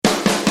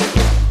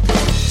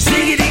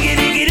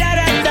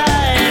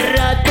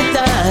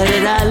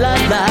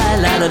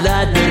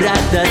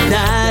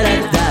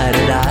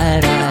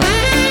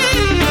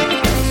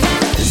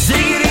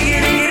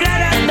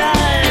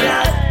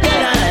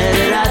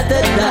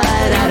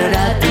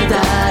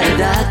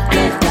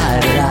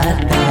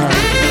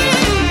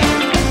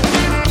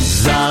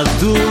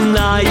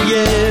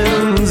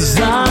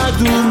За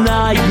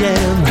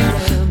Дунаєм,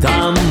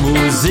 там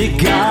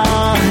музика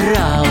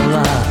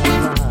грала,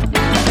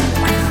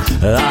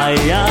 а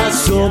я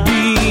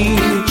собі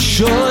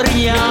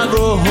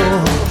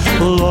чорнявого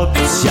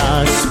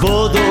хлопця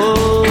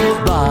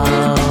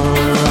сподобала.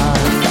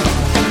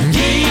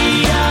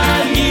 Ні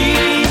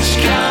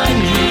Анічка,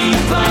 ні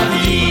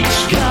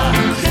Павлічка,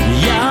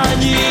 я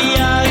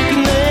ніяк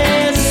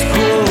не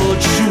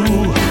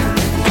схочу,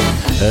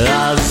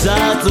 а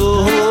за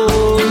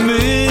того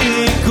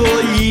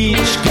Миколічка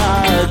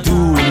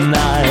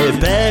Дунай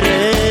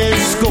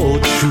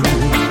перескочу.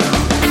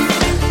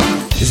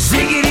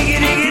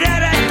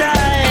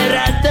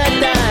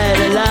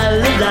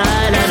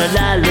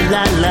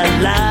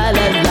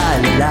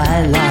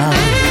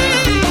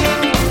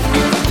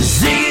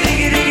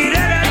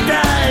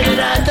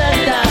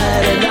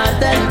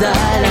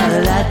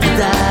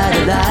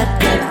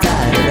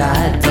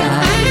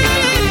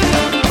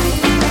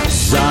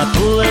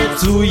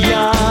 Заплету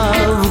я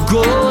в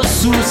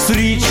косу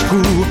стрічку,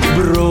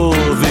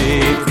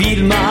 брови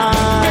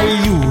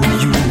підмалюю.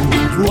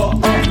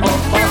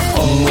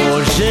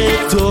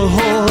 Може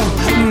того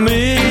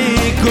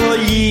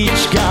Миколічка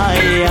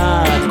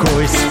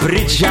якось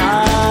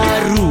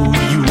причарую.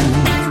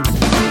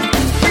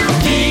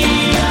 Ні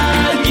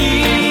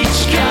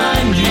Анічка,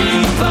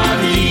 ні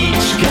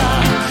Павлічка,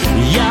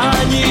 я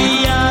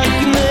ніяк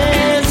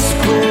не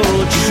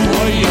скочу,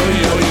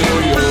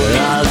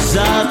 а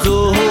за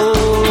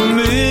того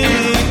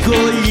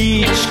Миколічка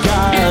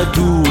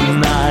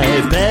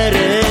Дунай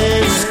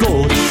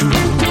перескочу.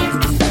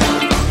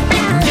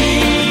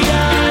 Ні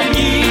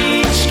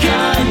Анічка,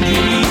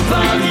 ні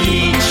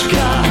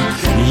Павлічка,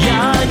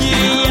 я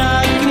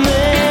ніяк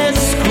не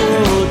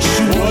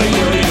скочу,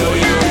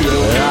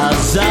 а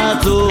за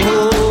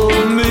того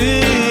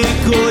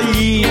Миколічка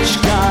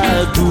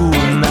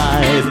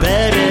Дунай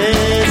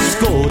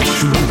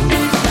перескочу.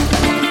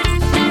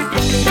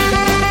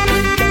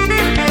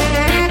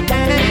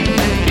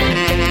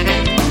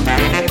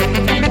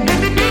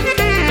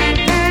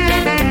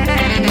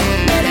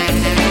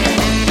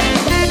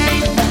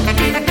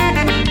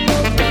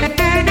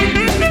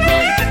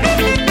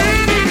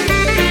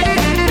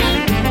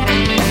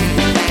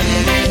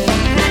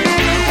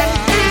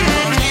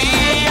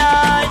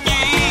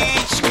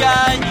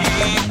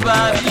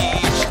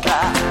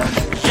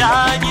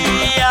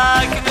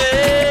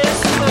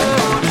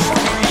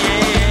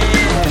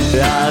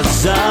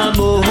 За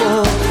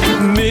мого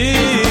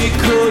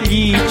Миколічка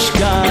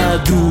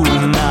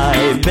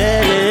Дунай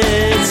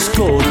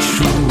перескочу.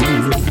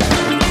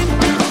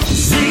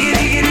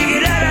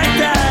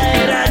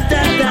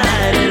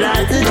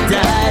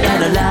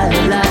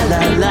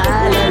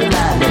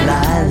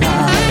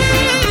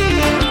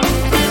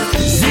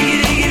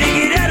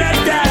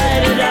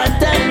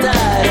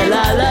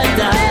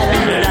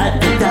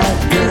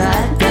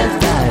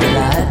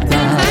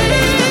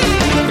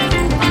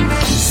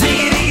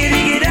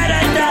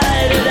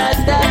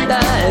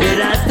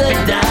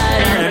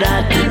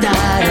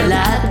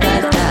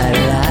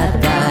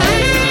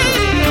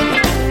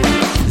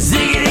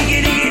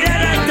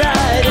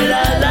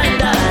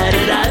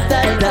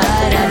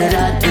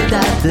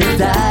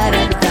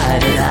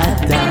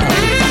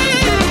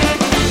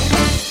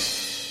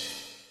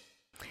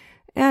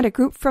 And a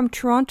group from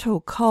Toronto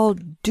called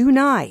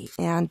Dunai,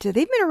 and they've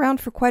been around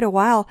for quite a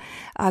while,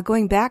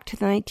 going back to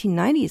the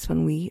 1990s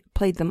when we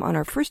played them on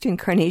our first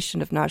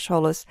incarnation of Nash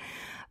Holos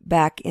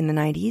back in the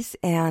 90s,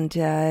 and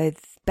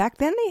back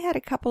then they had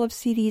a couple of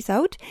CDs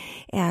out,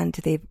 and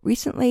they've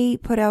recently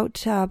put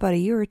out, about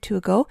a year or two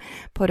ago,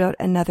 put out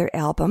another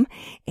album,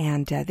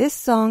 and this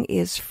song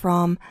is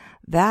from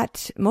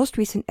that most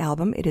recent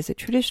album. It is a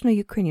traditional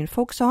Ukrainian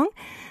folk song,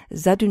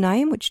 Za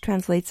Dunayim, which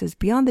translates as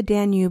Beyond the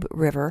Danube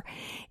River,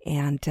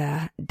 and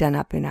done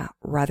up in a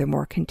rather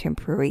more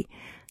contemporary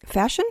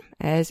fashion,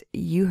 as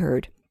you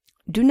heard.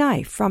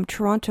 Dunay from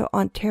Toronto,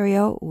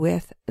 Ontario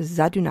with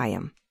Za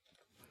Dunayim.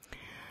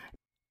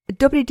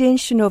 Добрий день,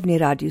 шановні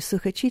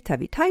радіослухачі, та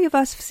вітаю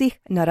вас всіх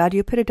на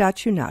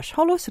радіопередачу «Наш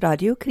голос»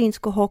 радіо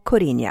українського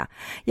коріння,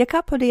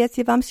 яка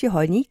подається вам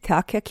сьогодні,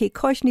 так як і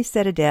кожній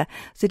середи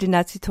з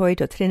 11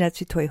 до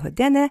 13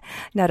 години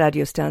на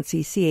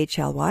радіостанції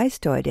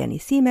CHLY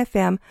 101,7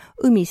 FM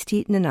у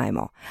місті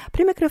Нанаймо.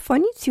 При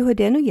мікрофоні цю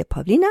годину є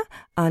Павліна,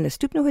 а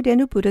наступну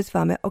годину буде з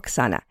вами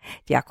Оксана.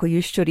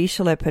 Дякую, що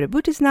рішили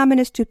перебути з нами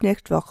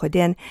наступних 2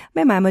 годин.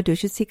 Ми маємо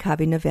дуже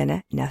цікаві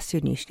новини на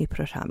сьогоднішній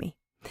програмі.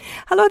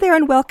 Hello there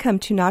and welcome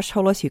to Nash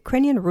Holos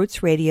Ukrainian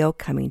Roots Radio,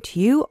 coming to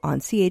you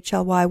on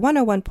CHLY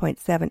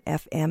 101.7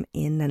 FM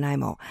in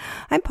Nanaimo.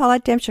 I'm Paula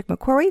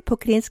Demchuk-McQuarrie,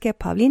 po-ukrainske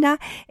Pavlina,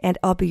 and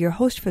I'll be your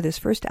host for this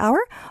first hour.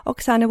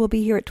 Oksana will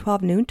be here at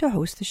 12 noon to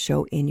host the show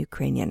in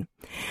Ukrainian.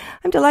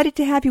 I'm delighted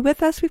to have you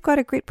with us. We've got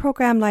a great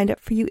program lined up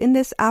for you in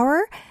this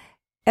hour.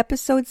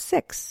 episode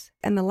 6,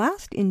 and the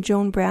last in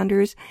Joan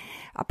Brander's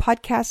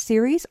podcast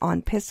series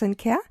on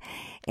Pisanka,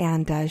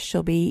 and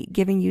she'll be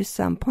giving you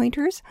some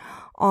pointers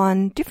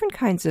on different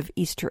kinds of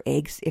Easter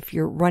eggs if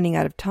you're running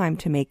out of time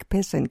to make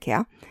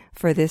Pisanka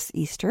for this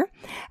Easter.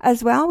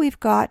 As well, we've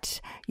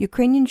got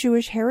Ukrainian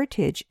Jewish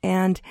heritage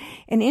and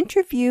an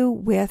interview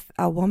with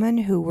a woman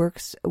who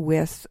works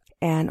with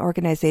an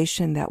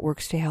organization that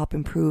works to help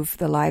improve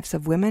the lives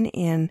of women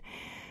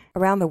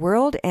around the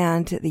world,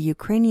 and the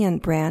Ukrainian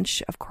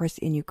branch, of course,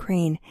 in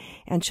Ukraine.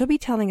 And she'll be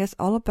telling us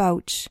all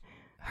about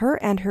her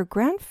and her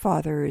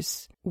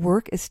grandfather's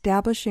work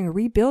establishing and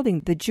rebuilding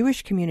the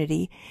Jewish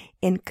community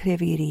in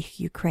Kryvyi Rih,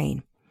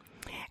 Ukraine.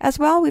 As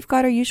well, we've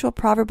got our usual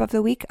proverb of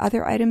the week,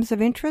 other items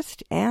of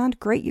interest, and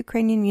great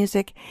Ukrainian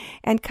music.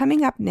 And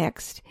coming up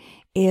next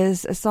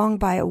is a song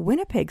by a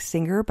Winnipeg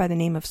singer by the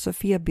name of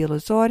Sofia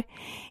Bilozor.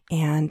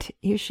 And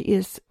here she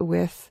is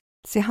with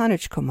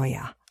Tsihanouchko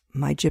Moya,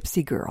 My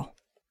Gypsy Girl.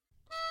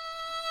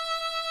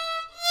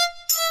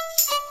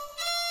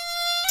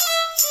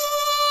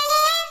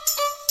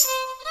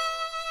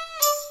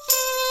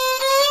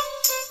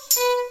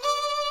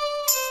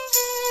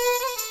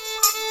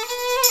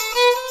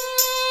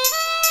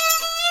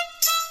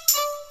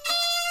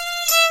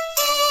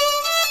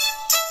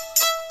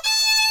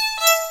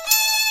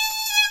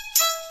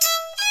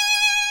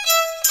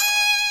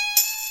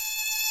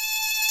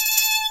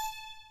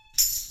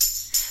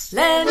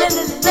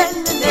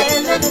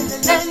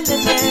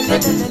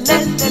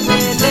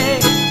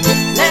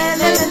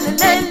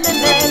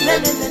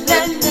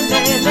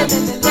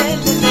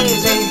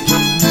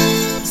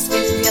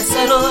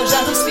 Світляся рожа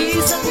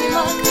розписаний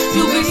лак,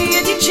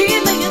 любиє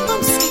дівчина, є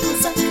томський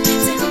козак.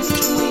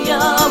 Циганочку моя,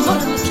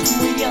 мораночку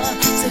моя,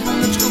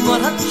 циганочку,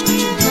 мораночку, чи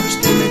любиш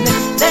ти мене?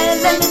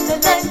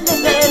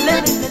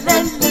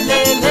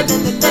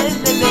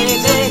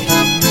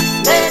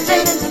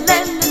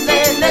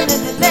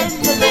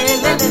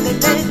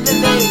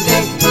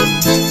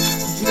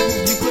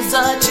 Любі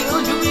козачі,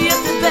 люблю я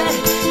тебе,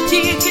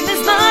 тільки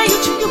не знаю,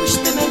 чи любиш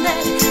ти мене.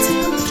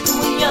 Циганочку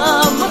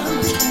моя,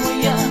 мораночку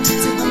моя,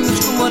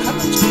 циганочку,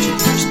 мораночку, чи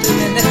любиш ти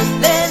мене?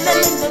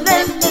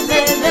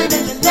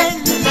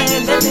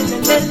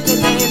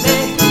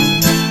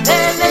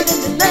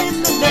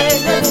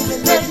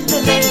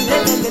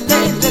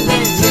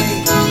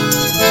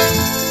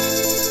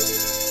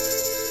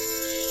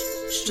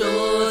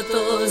 Що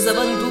то за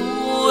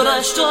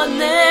бандура, що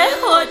не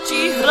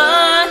хоче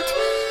грать?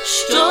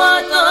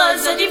 Що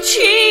то за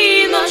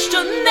дівчина,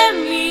 що не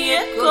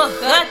вміє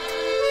кохать?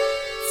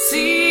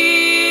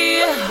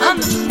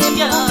 Циганочку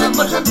моя,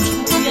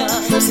 мораночку моя,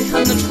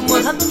 циганочку,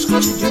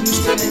 мораночку, чи любиш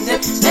ти мене?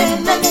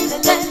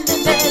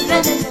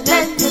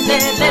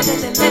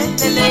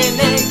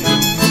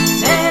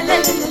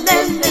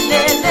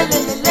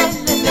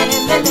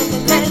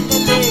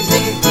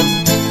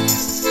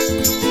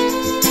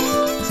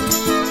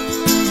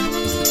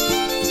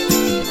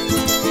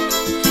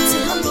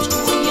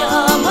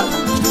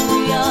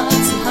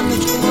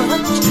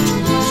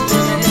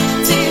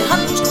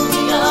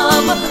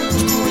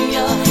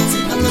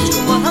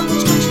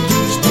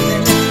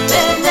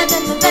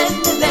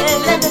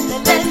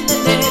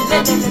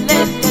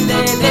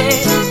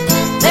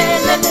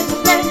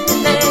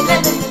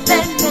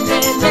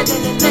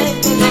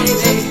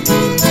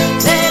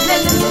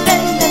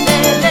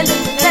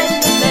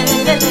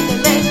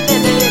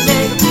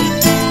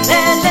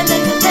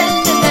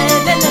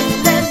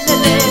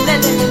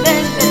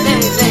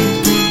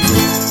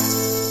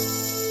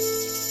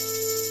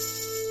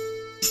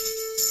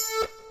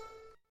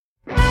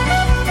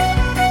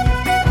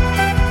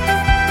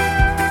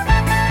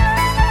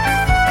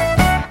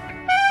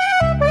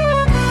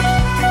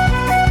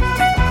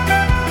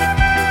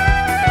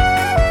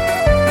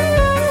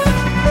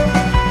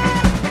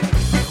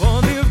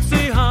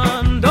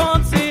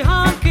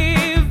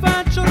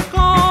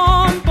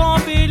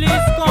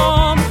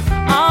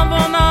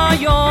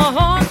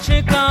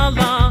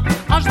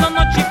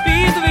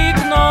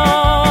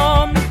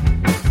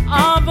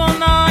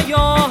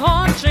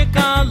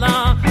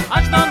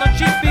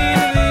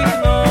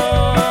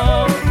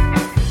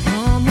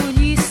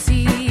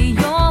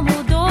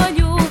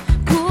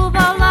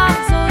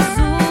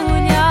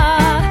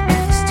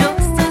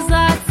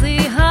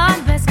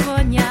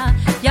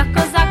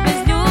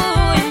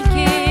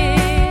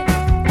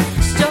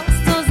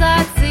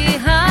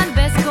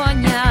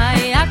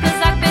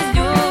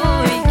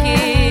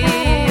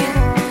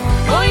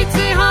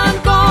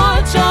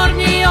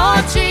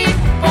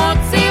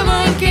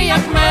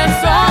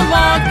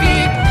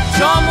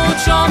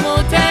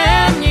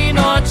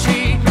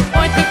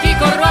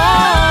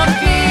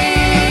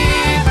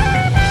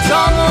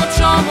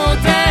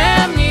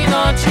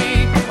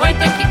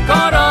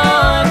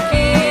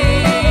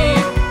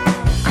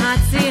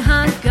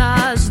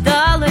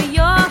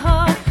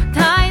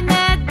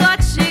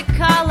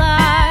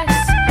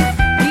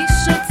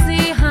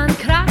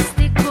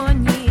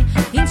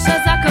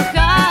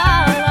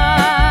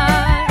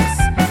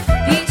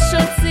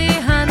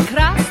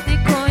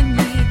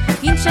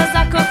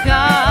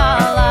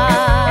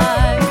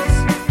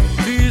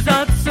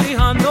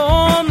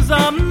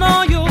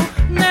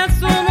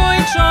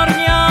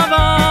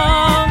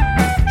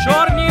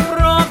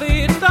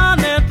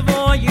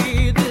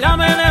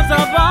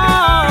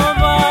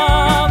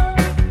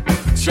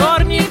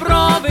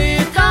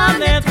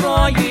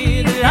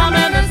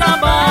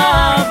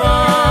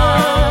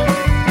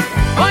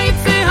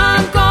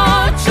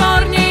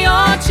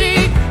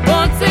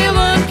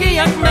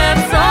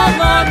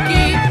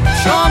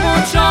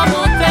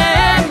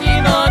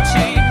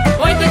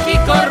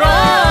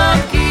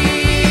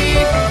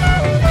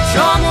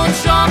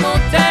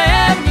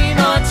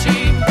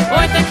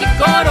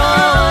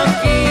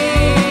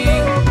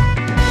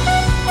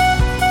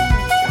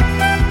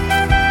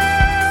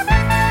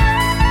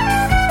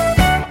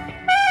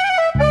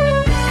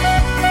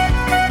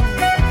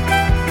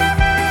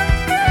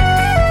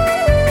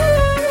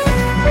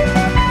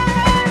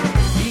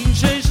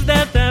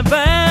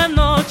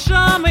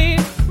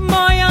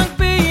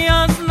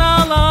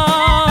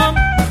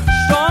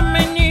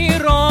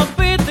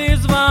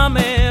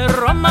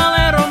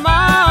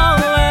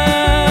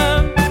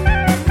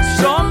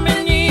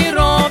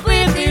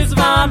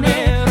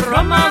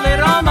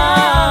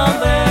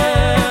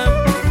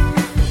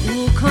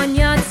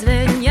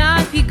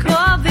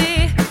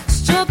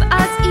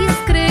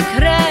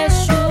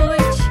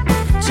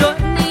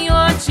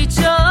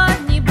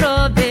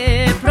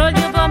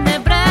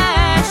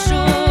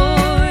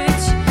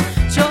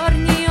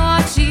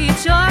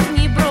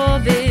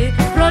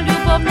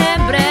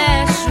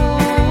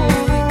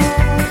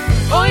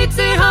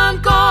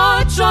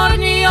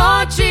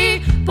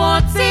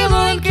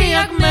 поцілунки,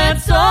 як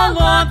мед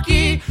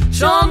солодкі.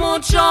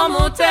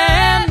 Чому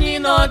темні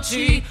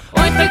ночі,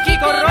 ой такі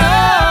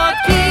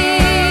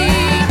короткі.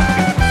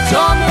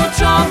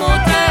 Чому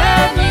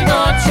темні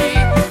ночі,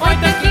 ой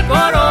такі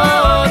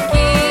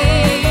короткі.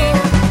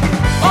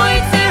 Ой,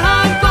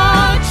 циганко,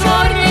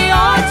 чорні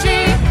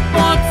очі,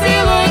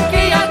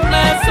 поцілунки, як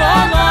мед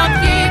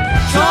солодкі.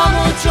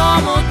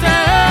 Чому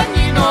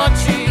темні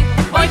ночі,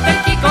 ой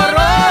такі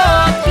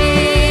короткі.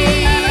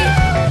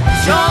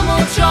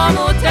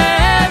 Чому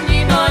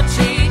темні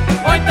ночі,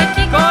 ой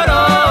такі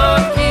короткі.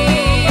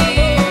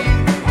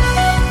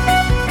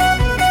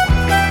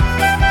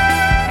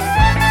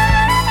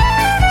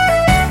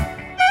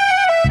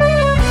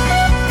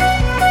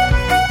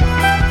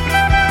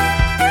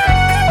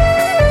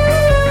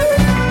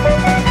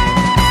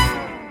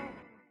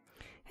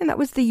 And that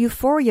was the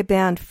Euphoria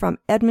Band from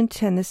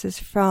Edmonton. This is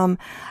from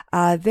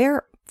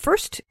their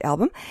first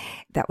album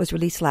that was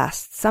released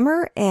last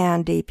summer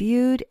and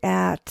debuted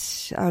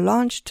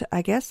launched,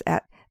 I guess,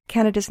 at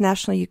Canada's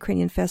National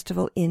Ukrainian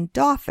Festival in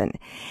Dauphin.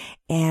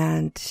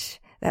 And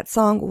that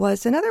song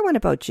was another one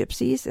about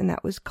gypsies, and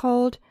that was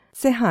called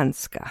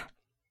Tsihanska.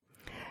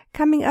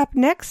 Coming up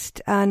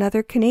next,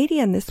 another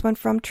Canadian, this one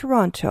from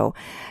Toronto,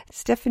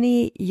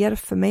 Stephanie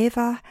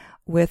Yerfimeva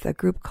with a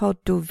group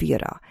called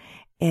Dovira.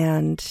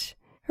 And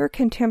her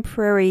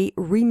contemporary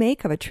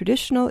remake of a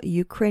traditional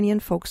Ukrainian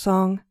folk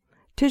song,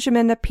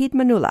 Tizhmena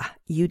Pidmanula,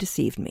 You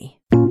Deceived Me.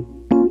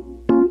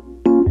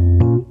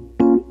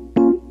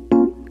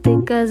 Ти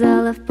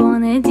казала в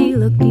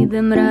понеділок,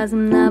 підем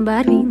разом на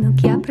барвінок.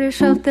 Я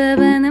прийшов,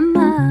 тебе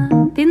нема,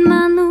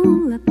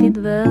 підманула,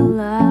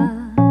 підвела.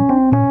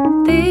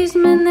 Ти ж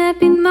мене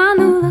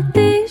підманула,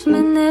 ти ж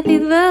мене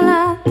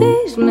підвела,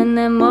 ти ж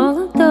мене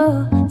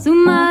молодо з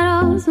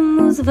ума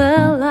розуму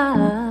звела.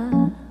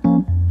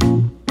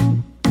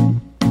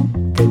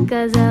 Ти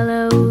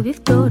казала у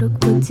вівторок,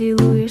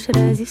 поцілуєш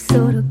разів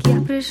 40.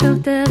 Я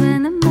прийшов, тебе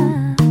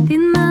нема,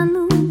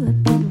 підманула,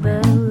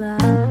 підвела.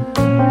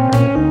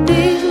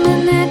 Ти ж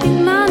мене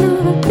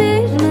підманула,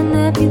 ти ж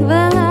мене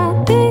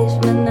підвела, ти ж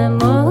мене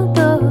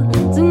молодо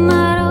з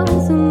ума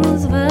розуму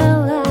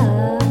звела.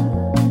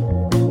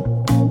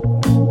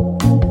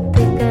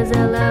 Ти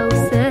казала у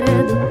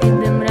середу,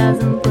 підем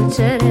разом по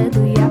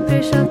череду. Я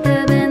прийшов,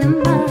 тебе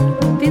нема,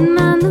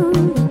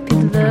 підманула,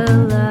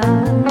 підвела.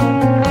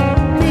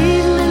 Ти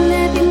ж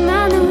мене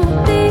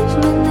підманула, ти ж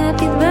мене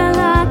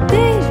підвела,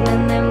 ти ж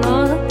мене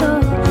молодо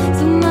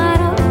з ума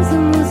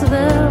розуму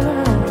звела.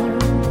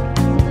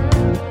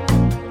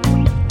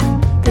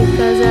 Ти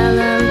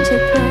казала у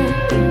четвер,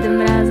 підем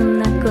разом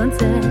на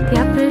концерт.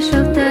 Я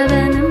прийшов, тебе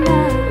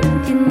нема,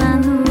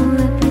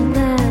 підманула,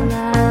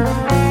 підвела.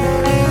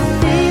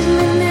 Ти ж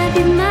мене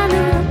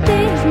підманула, ти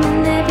ж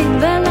мене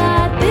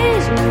підвела, ти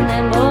ж мене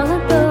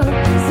молодо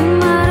з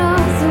ума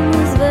розуму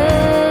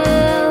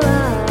звела.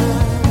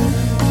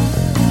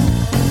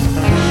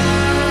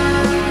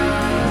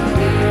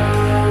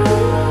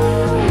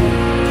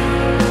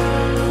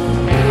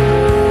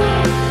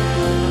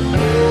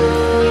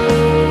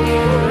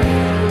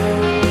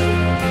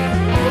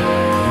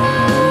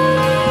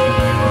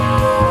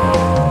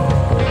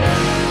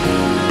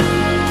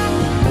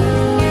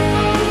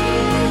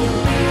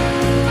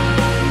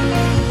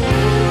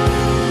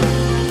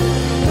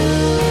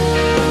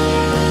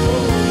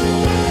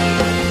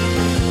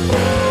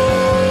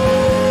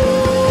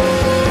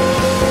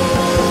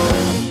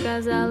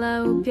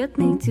 Казала у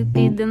п'ятницю,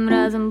 підем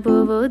разом по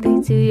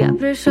водицю. Я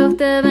прийшов,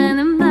 тебе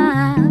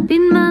нема,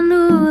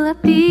 підманула,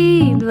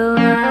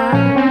 підвела.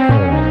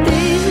 Ти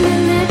ж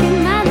мене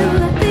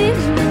підманула, ти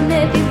ж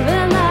мене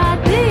підвела,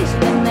 ти ж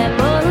мене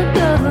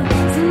молодого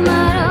з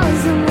ума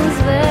розуму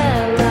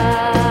звела.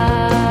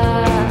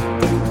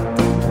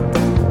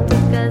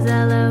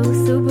 Казала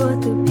у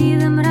суботу,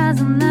 підем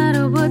разом на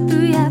роботу.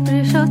 Я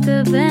прийшов,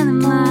 тебе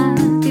нема,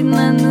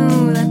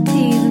 підманула,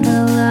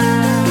 підвела.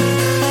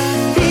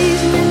 Ти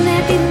ж мене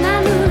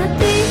підманула,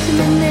 ти ж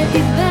мене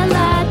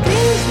підвела, ти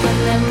ж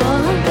мене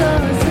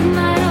молодого з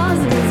ума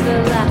розуму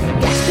звела.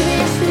 Я ж тебе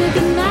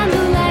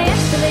підманула, я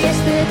ж тебе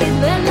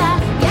підвела,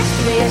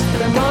 я ж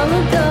тебе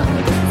молодого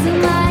з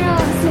ума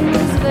розуму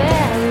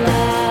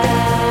звела.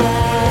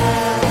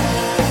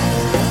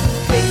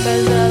 Ти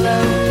казала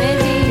у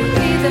неділю,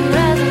 підем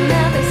разом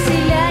на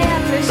весілля. Я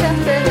прийшов,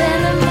 тебе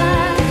нема,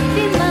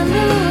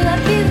 підманула,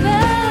 підвела.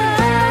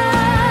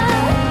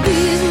 Ти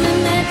ж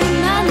мене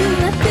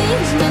підманула, ти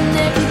ж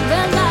мене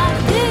підвела,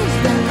 ти ж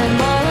мене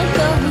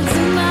молодого з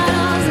ума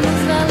розуму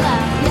звела.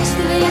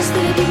 Я ж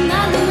тебе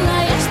підманула,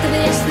 я ж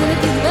тебе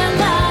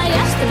підвела,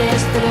 я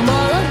ж тебе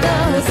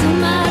молодого з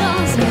ума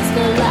розуму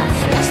звела.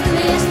 Я ж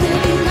тебе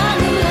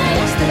підманула,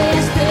 я ж тебе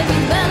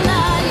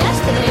підвела, я ж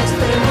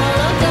тебе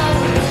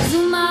молодого з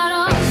ума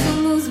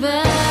розуму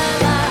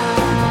звела.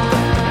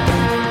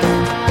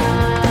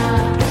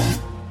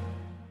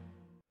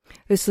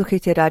 Ви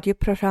слухаєте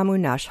радіопрограму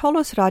 «Наш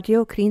голос»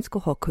 радіо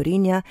Українського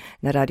коріння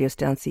на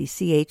радіостанції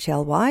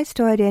CHLY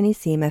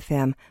 101.7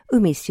 FM у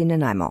місті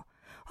Нанаймо.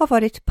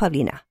 Говорить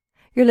Павліна.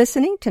 You're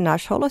listening to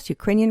Nash Holos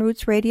Ukrainian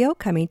Roots Radio,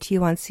 coming to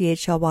you on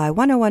CHLY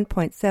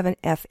 101.7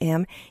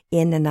 FM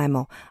in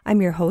Nanaimo.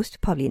 I'm your host,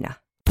 Pavlina.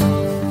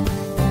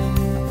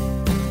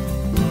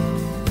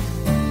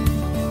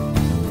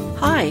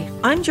 Hi,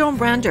 I'm Joan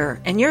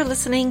Brander, and you're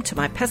listening to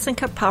my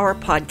Pesenka Power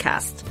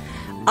podcast.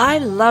 I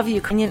love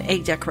Ukrainian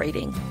egg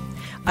decorating.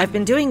 I've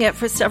been doing it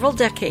for several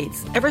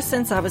decades, ever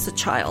since I was a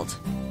child.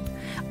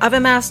 I've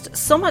amassed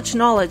so much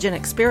knowledge and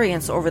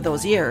experience over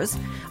those years,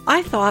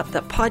 I thought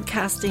that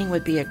podcasting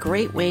would be a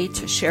great way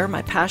to share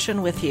my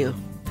passion with you.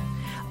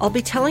 I'll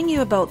be telling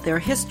you about their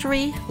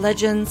history,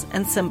 legends,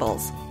 and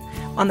symbols.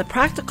 On the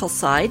practical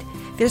side,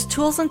 there's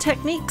tools and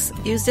techniques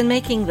used in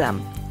making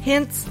them,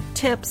 hints,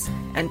 tips,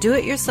 and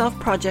do-it-yourself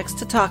projects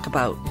to talk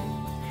about.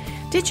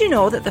 Did you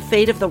know that the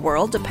fate of the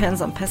world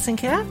depends on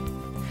Pesenka?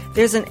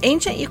 There's an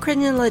ancient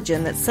Ukrainian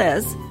legend that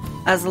says,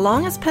 as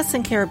long as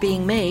Pesenka are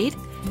being made,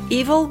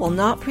 evil will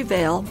not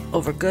prevail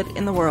over good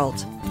in the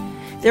world.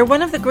 They're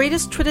one of the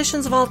greatest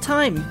traditions of all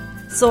time,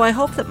 so I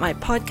hope that my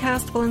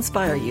podcast will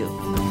inspire you.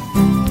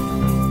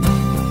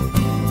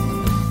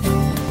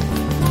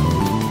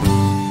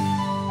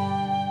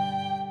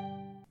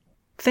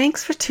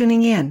 Thanks for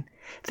tuning in.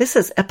 This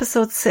is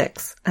episode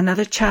 6,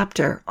 another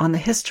chapter on the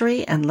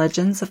history and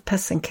legends of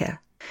Pesenka.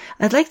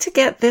 I'd like to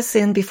get this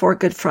in before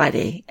Good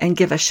Friday and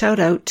give a shout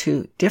out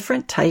to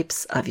different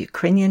types of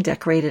Ukrainian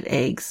decorated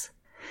eggs.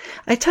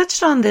 I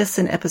touched on this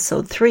in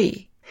episode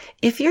 3.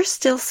 If you're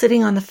still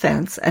sitting on the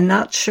fence and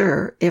not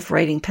sure if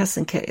writing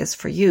Pesenka is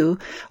for you,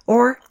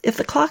 or if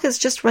the clock is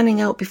just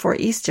running out before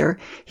Easter,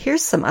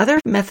 here's some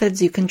other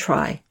methods you can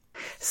try.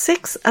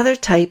 6 other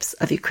types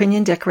of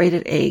Ukrainian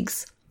decorated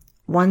eggs.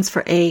 Ones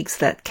for eggs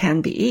that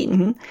can be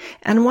eaten,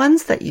 and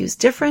ones that use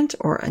different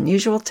or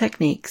unusual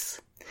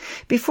techniques.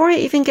 Before I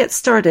even get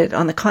started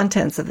on the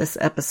contents of this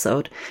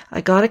episode,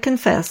 I gotta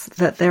confess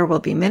that there will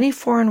be many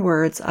foreign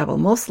words I will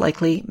most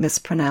likely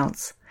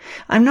mispronounce.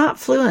 I'm not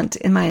fluent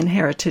in my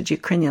inherited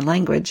Ukrainian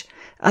language,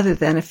 other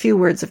than a few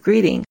words of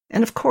greeting,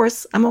 and of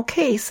course I'm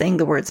okay saying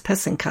the words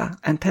Pesenka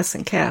and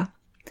Pesenka.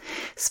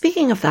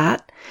 Speaking of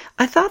that,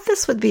 I thought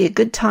this would be a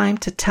good time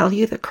to tell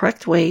you the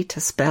correct way to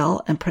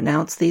spell and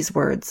pronounce these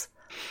words.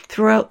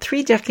 Throughout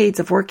 3 decades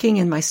of working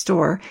in my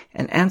store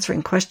and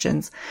answering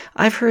questions,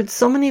 I've heard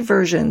so many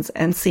versions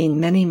and seen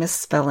many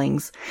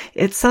misspellings.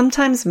 It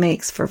sometimes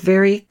makes for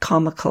very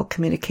comical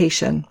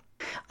communication.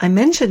 I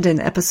mentioned in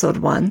episode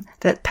 1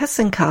 that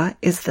Pesenka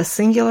is the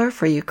singular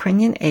for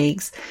Ukrainian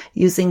eggs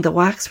using the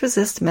wax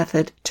resist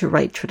method to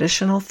write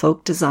traditional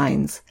folk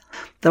designs.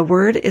 The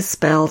word is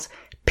spelled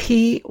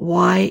P-Y-S-A-N-K-A.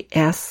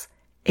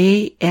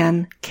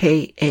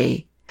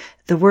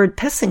 The word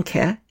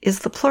Pesenka is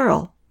the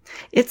plural.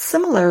 It's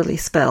similarly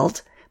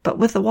spelled, but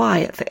with a Y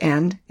at the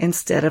end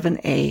instead of an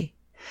A.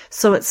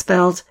 So it's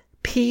spelled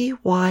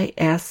P-Y-S-A-N-K-Y.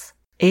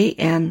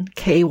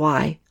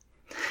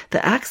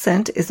 The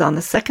accent is on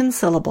the second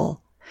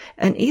syllable.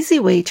 An easy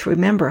way to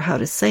remember how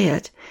to say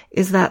it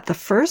is that the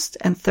first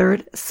and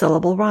third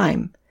syllable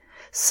rhyme.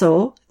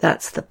 So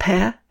that's the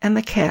pe and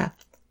the ke.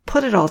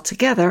 Put it all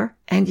together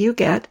and you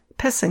get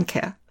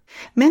Pesenka.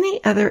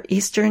 Many other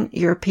Eastern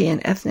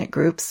European ethnic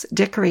groups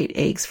decorate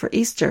eggs for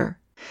Easter.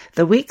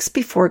 The weeks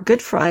before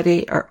Good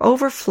Friday are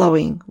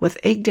overflowing with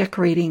egg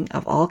decorating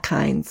of all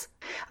kinds.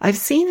 I've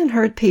seen and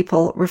heard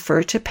people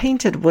refer to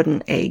painted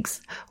wooden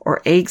eggs,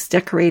 or eggs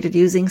decorated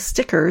using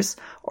stickers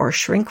or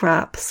shrink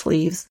wrap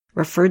sleeves,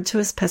 referred to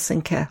as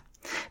Pesenka.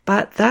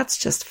 But that's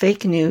just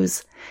fake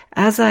news.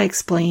 As I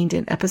explained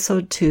in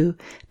episode 2,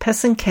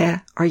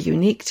 Pesenka are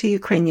unique to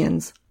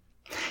Ukrainians.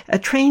 A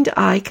trained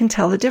eye can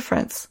tell the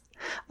difference.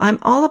 I'm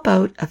all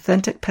about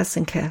authentic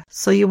Pesenka,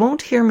 so you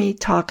won't hear me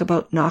talk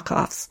about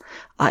knockoffs.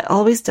 I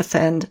always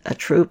defend a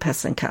true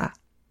Pesenka.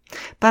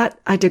 But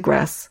I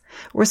digress.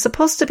 We're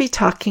supposed to be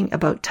talking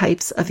about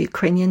types of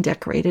Ukrainian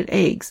decorated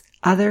eggs,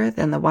 other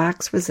than the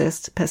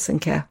wax-resist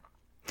Pesenka.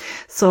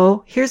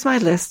 So here's my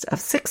list of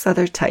 6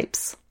 other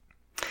types.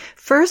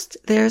 First,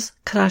 there's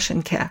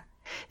Krashenka.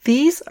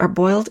 These are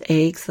boiled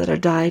eggs that are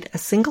dyed a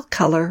single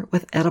color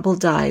with edible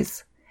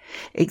dyes.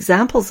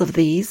 Examples of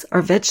these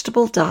are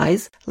vegetable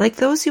dyes like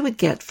those you would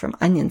get from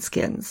onion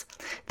skins.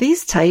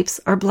 These types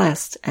are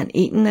blessed and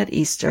eaten at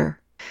Easter.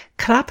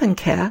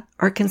 Krapenka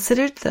are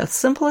considered the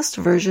simplest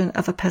version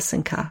of a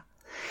Pesenka.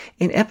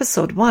 In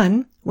episode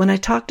 1, when I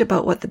talked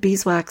about what the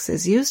beeswax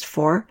is used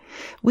for,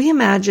 we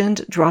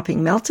imagined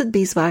dropping melted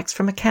beeswax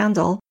from a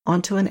candle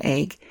onto an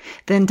egg,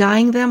 then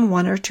dyeing them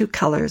 1 or 2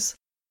 colors.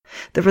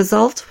 The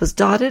result was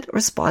dotted or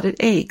spotted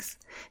eggs.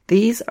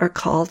 These are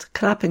called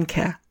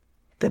Krapenka.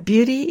 The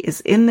beauty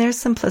is in their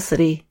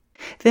simplicity.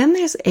 Then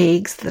there's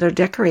eggs that are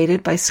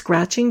decorated by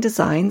scratching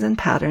designs and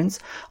patterns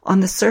on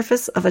the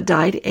surface of a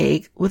dyed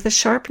egg with a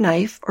sharp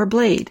knife or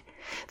blade.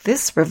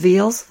 This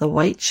reveals the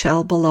white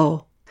shell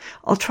below.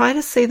 I'll try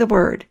to say the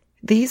word.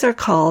 These are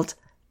called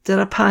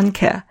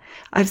drapanka.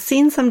 I've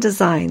seen some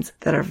designs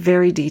that are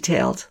very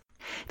detailed.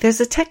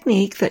 There's a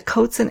technique that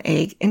coats an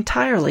egg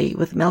entirely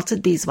with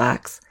melted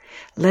beeswax,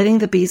 letting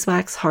the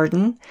beeswax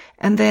harden,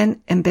 and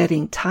then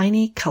embedding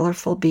tiny,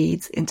 colorful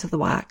beads into the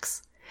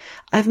wax.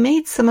 I've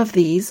made some of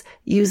these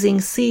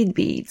using seed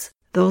beads.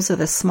 Those are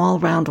the small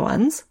round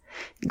ones,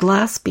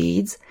 glass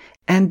beads,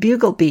 and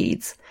bugle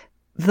beads.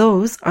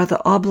 Those are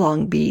the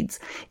oblong beads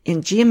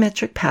in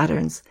geometric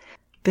patterns.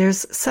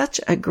 There's such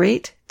a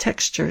great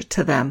texture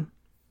to them.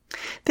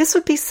 This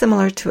would be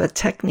similar to a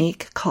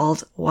technique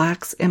called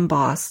wax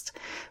embossed,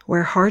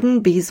 where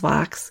hardened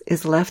beeswax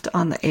is left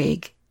on the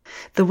egg.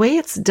 The way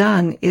it's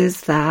done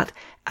is that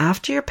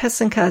after your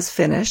pesanka is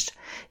finished,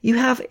 you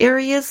have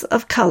areas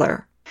of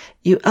color.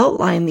 You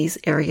outline these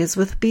areas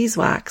with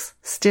beeswax,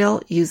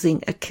 still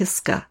using a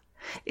kiska.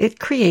 It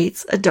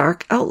creates a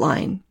dark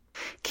outline.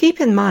 Keep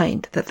in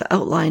mind that the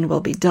outline will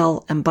be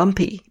dull and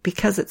bumpy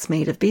because it's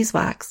made of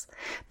beeswax,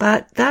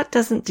 but that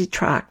doesn't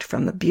detract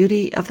from the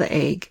beauty of the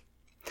egg.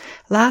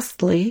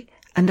 Lastly,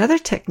 another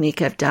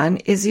technique I've done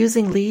is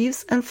using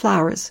leaves and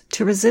flowers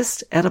to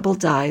resist edible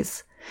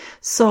dyes.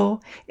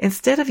 So,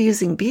 instead of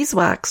using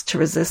beeswax to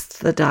resist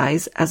the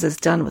dyes, as is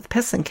done with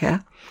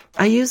pesanka,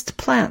 I used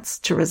plants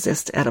to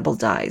resist edible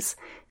dyes.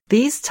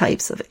 These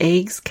types of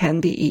eggs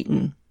can be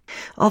eaten.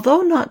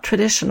 Although not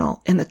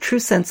traditional in the true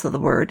sense of the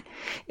word,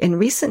 in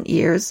recent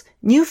years,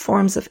 new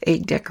forms of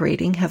egg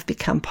decorating have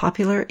become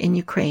popular in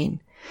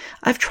Ukraine.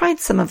 I've tried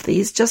some of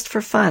these just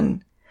for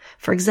fun.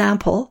 For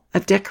example,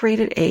 I've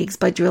decorated eggs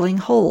by drilling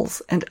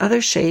holes and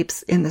other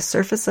shapes in the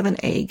surface of an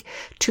egg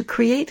to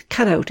create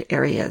cutout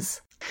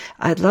areas.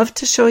 I'd love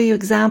to show you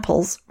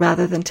examples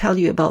rather than tell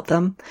you about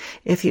them.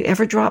 If you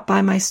ever drop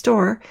by my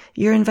store,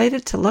 you're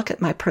invited to look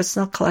at my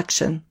personal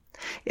collection.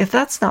 If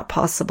that's not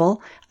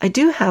possible, I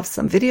do have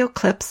some video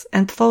clips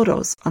and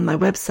photos on my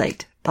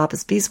website,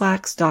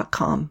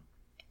 babasbeeswax.com.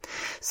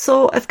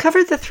 So I've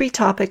covered the 3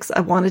 topics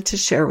I wanted to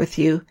share with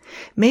you.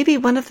 Maybe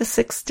one of the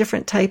 6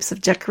 different types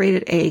of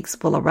decorated eggs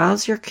will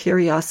arouse your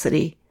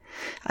curiosity.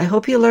 I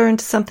hope you learned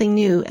something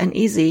new and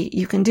easy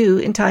you can do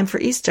in time for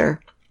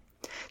Easter.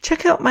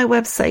 Check out my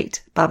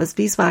website,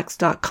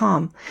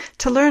 babasbeeswax.com,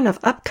 to learn of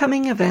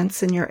upcoming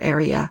events in your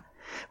area.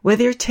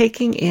 Whether you're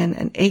taking in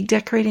an egg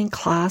decorating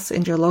class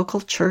in your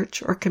local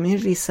church or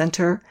community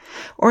center,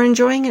 or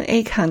enjoying an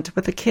egg hunt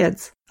with the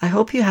kids, I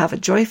hope you have a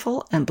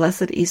joyful and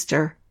blessed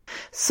Easter.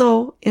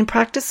 So, in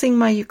practicing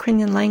my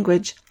Ukrainian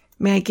language,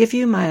 may I give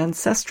you my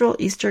ancestral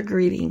Easter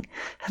greeting,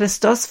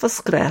 Hristos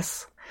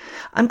Voskres.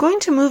 I'm going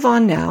to move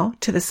on now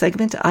to the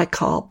segment I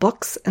call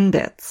Books and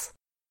Bits.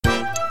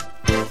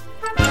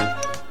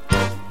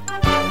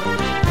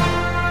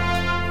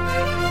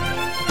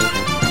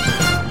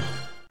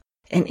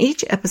 In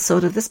each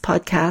episode of this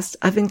podcast,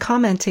 I've been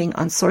commenting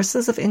on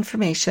sources of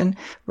information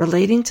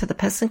relating to the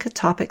pesanka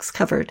topics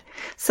covered,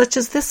 such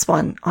as this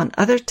one on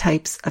other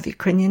types of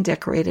Ukrainian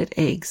decorated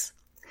eggs.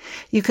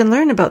 You can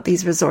learn about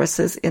these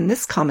resources in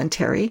this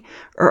commentary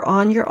or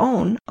on your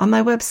own on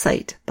my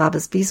website,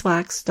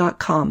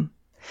 babasbeeswax.com.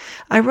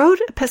 I wrote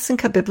a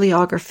pesanka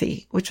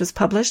bibliography, which was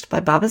published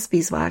by Babas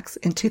Beeswax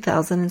in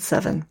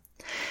 2007.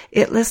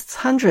 It lists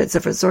hundreds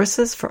of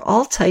resources for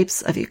all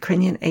types of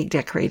Ukrainian egg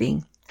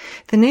decorating.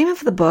 The name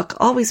of the book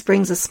always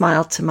brings a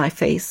smile to my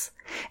face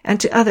and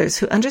to others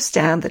who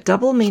understand the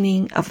double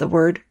meaning of the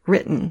word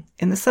written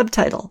in the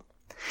subtitle.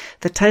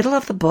 The title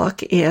of the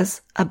book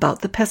is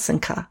About the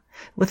Pesanka,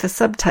 with the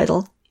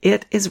subtitle,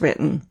 It is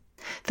Written.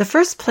 The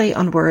first play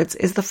on words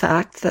is the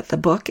fact that the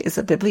book is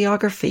a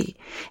bibliography,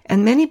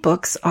 and many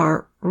books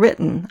are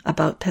written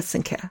about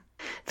pesanka.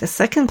 The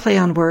second play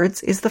on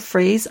words is the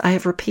phrase I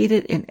have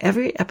repeated in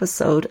every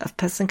episode of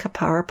Pesanka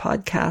Power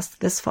podcast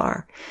this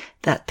far,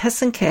 that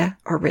pesanka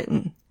are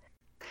written.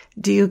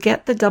 Do you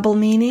get the double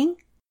meaning?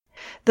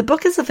 The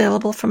book is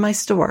available from my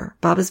store,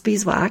 Babas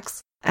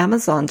Beeswax,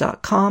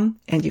 Amazon.com,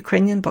 and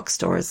Ukrainian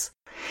bookstores.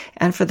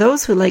 And for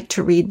those who like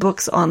to read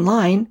books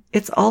online,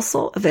 it's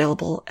also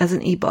available as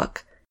an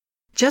ebook.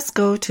 Just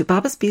go to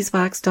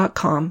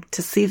babasbeeswax.com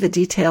to see the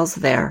details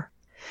there.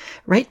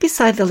 Right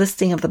beside the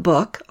listing of the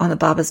book on the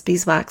Babas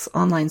Beeswax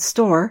online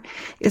store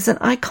is an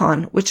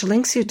icon which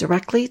links you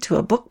directly to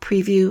a book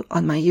preview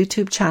on my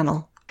YouTube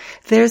channel.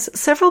 There's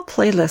several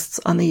playlists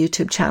on the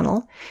YouTube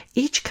channel,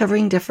 each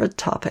covering different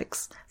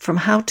topics, from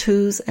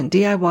how-tos and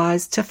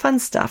DIYs to fun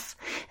stuff,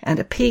 and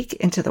a peek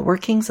into the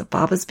workings of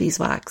Babas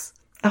Beeswax.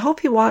 I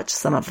hope you watch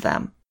some of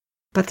them.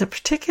 But the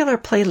particular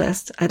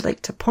playlist I'd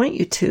like to point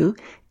you to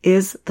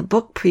is the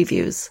book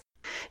previews.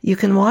 You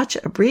can watch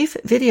a brief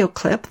video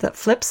clip that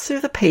flips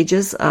through the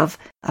pages of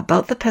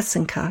About the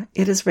Pesanka,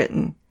 It is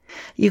Written.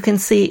 You can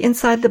see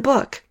inside the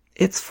book,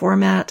 its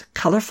format,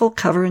 colorful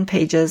cover and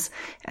pages,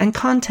 and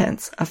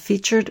contents of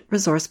featured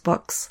resource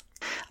books.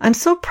 I'm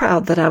so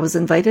proud that I was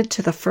invited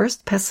to the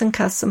first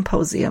Pesanka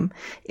Symposium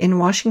in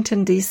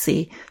Washington,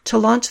 D.C. to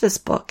launch this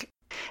book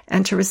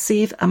and to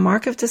receive a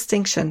mark of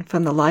distinction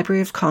from the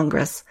Library of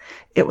Congress.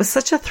 It was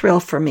such a thrill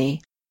for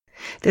me.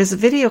 There's a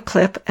video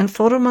clip and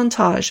photo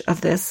montage of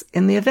this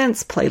in the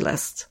events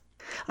playlist.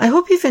 I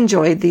hope you've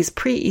enjoyed these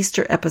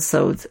pre-Easter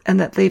episodes and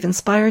that they've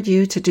inspired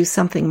you to do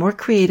something more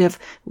creative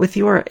with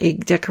your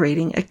egg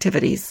decorating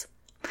activities.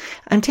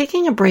 I'm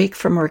taking a break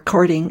from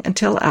recording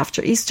until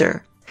after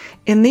Easter.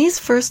 In these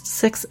first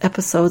 6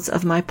 episodes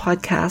of my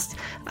podcast,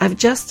 I've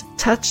just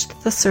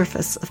touched the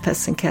surface of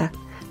Pesinke.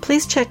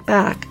 Please check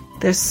back.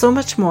 There's so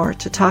much more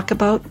to talk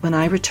about when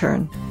I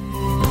return.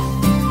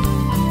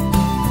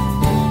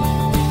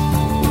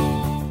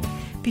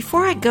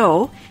 Before I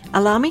go,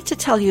 allow me to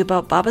tell you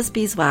about Baba's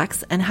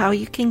Beeswax and how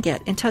you can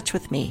get in touch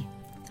with me.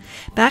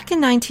 Back in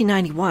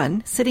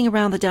 1991, sitting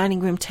around the dining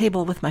room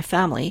table with my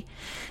family,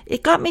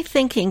 it got me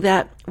thinking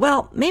that,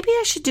 well, maybe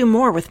I should do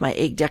more with my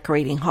egg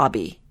decorating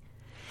hobby.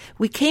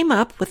 We came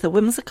up with the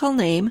whimsical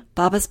name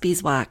Baba's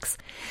Beeswax.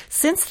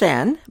 Since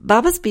then,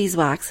 Baba's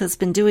Beeswax has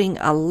been doing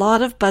a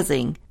lot of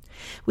buzzing.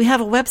 We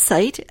have a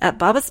website at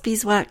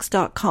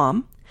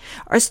babasbeeswax.com.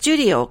 Our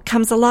studio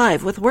comes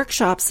alive with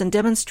workshops and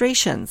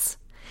demonstrations.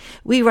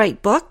 We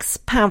write books,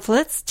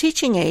 pamphlets,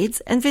 teaching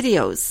aids, and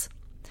videos.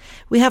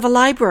 We have a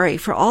library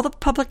for all the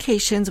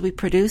publications we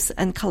produce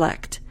and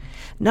collect.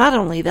 Not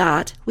only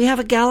that, we have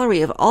a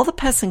gallery of all the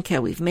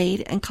Pesinke we've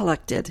made and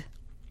collected.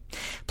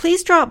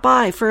 Please drop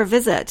by for a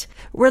visit.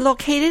 We're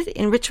located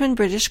in Richmond,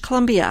 British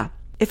Columbia.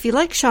 If you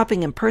like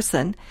shopping in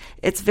person,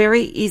 it's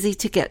very easy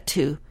to get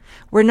to.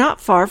 We're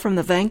not far from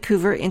the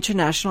Vancouver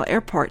International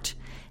Airport.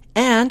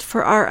 And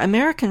for our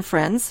American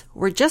friends,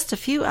 we're just a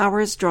few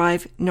hours'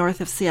 drive north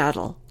of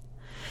Seattle.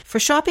 For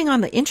shopping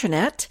on the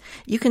internet,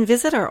 you can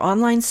visit our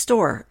online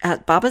store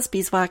at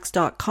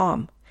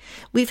babasbeeswax.com.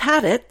 We've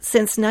had it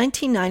since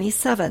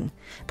 1997.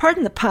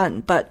 Pardon the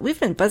pun, but we've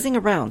been buzzing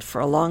around for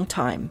a long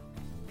time.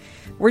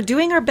 We're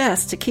doing our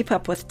best to keep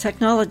up with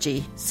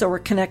technology, so we're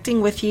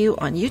connecting with you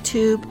on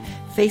YouTube,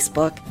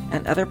 Facebook,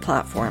 and other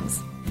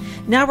platforms.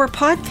 Now we're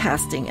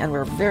podcasting, and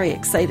we're very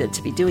excited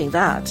to be doing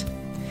that.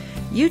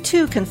 You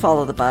too can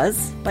follow the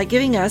buzz by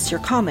giving us your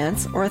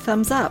comments or a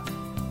thumbs up.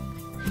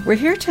 We're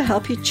here to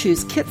help you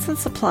choose kits and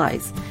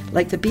supplies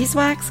like the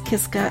beeswax,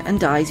 kiska,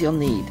 and dyes you'll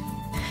need.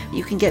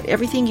 You can get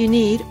everything you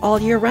need all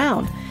year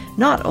round,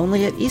 not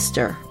only at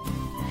Easter.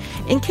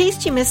 In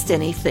case you missed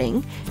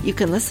anything, you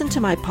can listen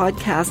to my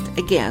podcast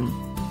again.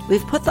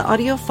 We've put the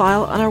audio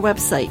file on our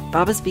website,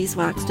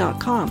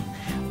 babasbeeswax.com,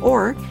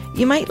 or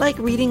you might like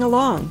reading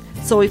along,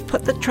 so we've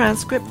put the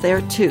transcript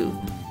there too.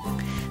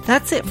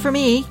 That's it for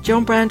me,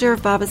 Joan Brander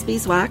of Baba's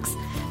Beeswax.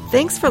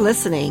 Thanks for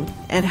listening,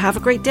 and have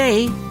a great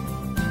day.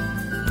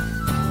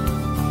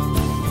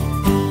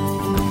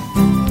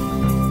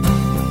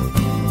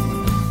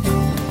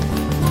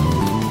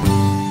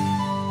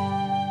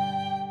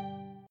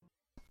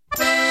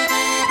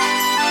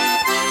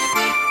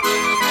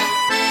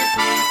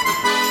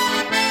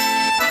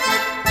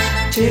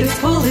 Через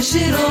поле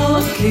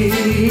широке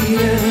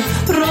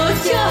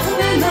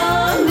протягне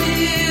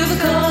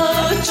наливка,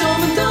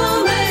 чом до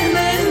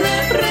мене не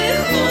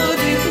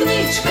приходить,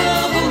 нічка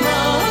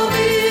була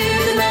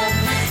видна,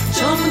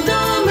 чом до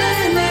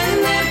мене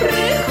не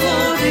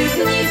приходить,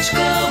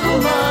 нічка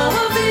була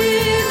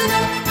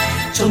видна,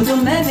 чом до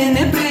мене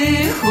не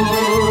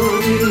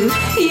приходить,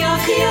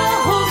 як я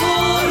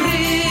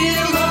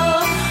говорила,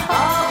 а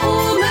у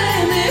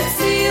мене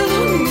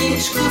цілу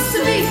нічку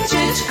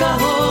свічечка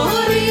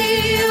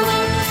горіла,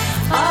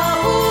 а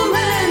у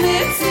мене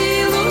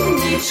цілу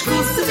нічку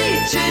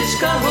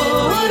свічечка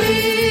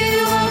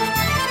горіла,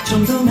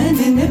 чом до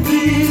мене не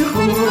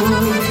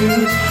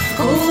приходить,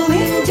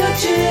 коли тя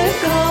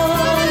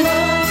чекала,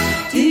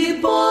 ти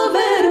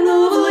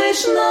повернув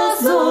лиш на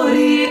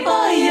зорі,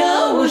 а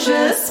я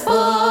уже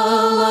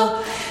спала,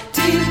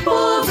 ти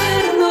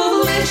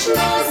повернув лиш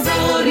на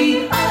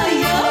зорі, а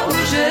я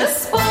уже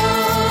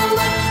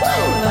спала,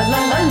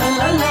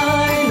 ла-ла-ла-ла-ла-ла.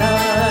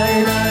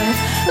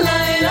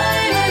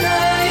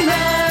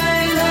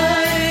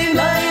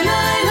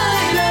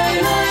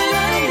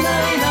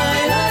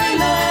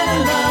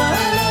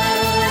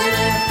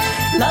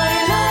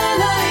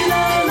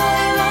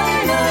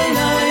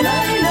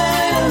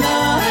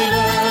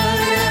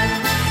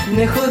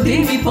 Не ходи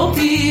мій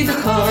попід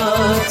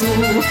хату,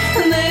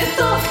 не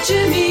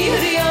топчи мій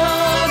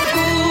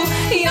грядку,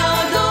 я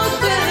до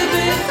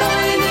тебе та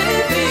й не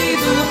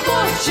піду,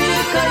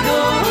 почекай до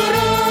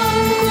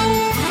ранку,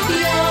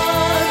 я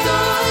до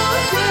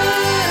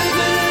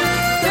тебе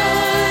та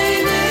й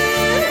не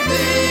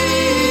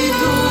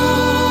піду,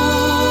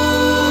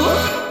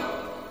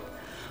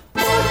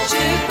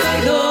 почекай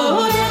до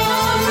ранку.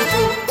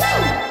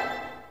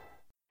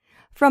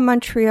 From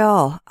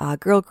Montreal, a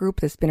girl group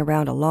that's been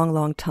around a long,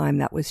 long time,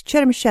 that was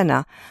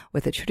Cheremshena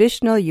with a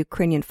traditional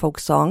Ukrainian folk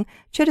song,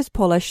 Через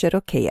поле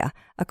широке,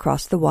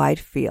 Across the Wide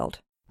Field.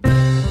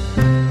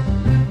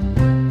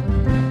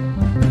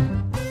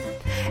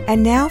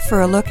 And now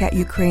for a look at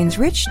Ukraine's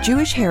rich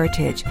Jewish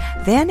heritage,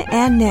 then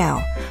and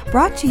now,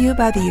 brought to you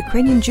by the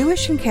Ukrainian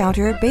Jewish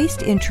Encounter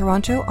based in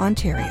Toronto,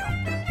 Ontario.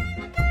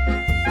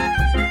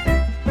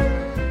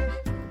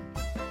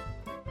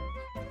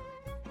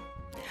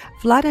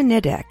 Vlada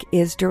Nedek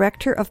is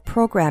Director of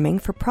Programming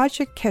for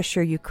Project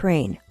Kesher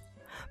Ukraine.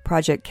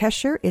 Project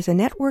Kesher is a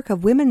network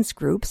of women's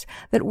groups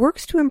that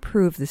works to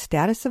improve the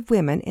status of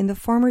women in the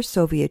former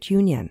Soviet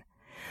Union.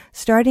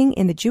 Starting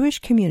in the Jewish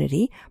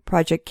community,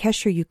 Project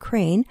Kesher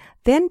Ukraine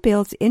then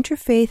builds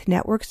interfaith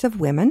networks of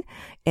women,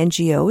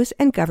 NGOs,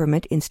 and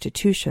government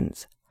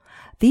institutions.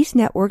 These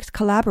networks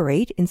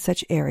collaborate in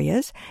such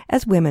areas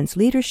as women's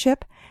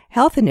leadership,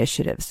 health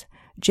initiatives,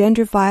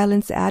 gender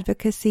violence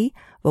advocacy,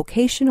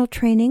 vocational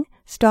training,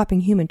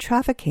 stopping human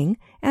trafficking,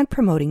 and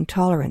promoting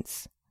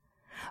tolerance.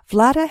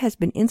 Vlada has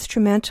been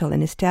instrumental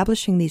in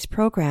establishing these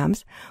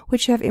programs,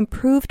 which have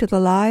improved the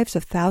lives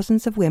of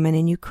thousands of women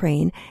in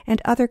Ukraine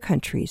and other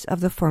countries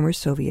of the former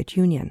Soviet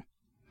Union.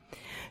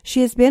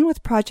 She has been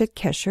with Project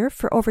Kesher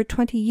for over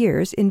 20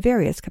 years in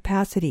various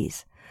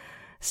capacities.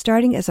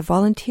 Starting as a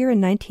volunteer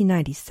in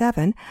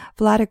 1997,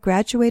 Vlada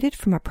graduated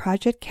from a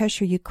Project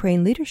Kesher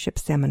Ukraine leadership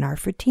seminar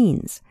for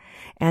teens,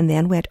 and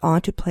then went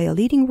on to play a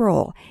leading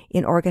role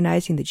in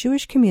organizing the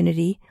Jewish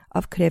community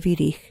of Kryvyi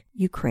Rih,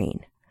 Ukraine.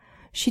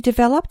 She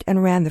developed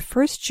and ran the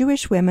first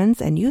Jewish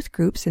women's and youth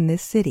groups in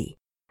this city.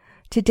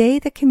 Today,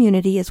 the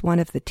community is one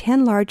of the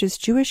 10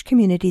 largest Jewish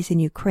communities in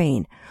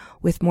Ukraine,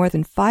 with more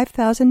than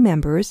 5,000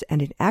 members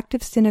and an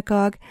active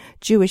synagogue,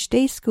 Jewish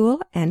day school,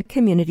 and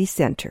community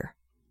center.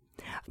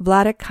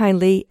 Vlada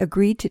kindly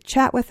agreed to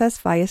chat with us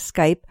via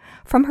Skype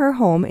from her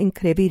home in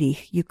Kryvyi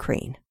Rih,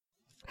 Ukraine.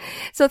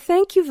 So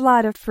thank you,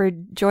 Vlada, for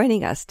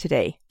joining us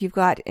today. You've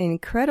got an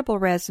incredible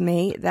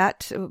resume.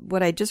 That,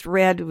 what I just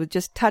read, was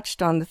just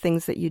touched on the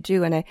things that you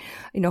do. And I,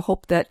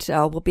 hope that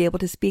we'll be able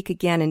to speak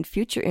again in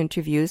future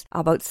interviews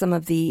about some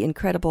of the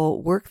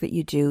incredible work that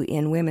you do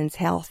in women's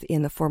health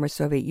in the former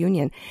Soviet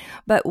Union.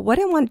 But what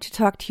I wanted to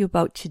talk to you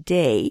about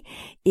today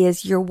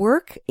is your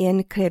work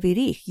in Kryvyi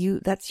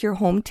Rih. That's your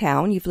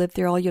hometown. You've lived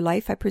there all your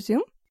life, I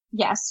presume?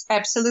 Yes,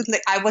 absolutely.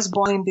 I was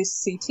born in this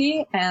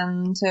city,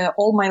 and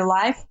all my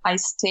life I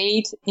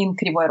stayed in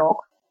Kryvyi Rih.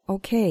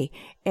 Okay.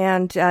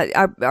 And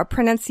our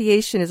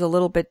pronunciation is a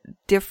little bit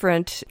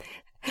different.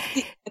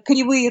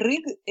 Kryvyi Rih,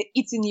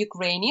 it's in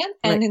Ukrainian,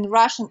 and in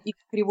Russian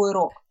it's Kryvyi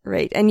Rih.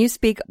 Right. And you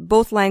speak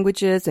both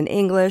languages, in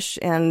English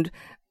and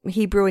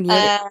Hebrew and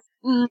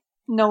Yiddish?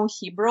 No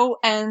Hebrew,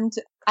 and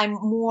I'm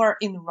more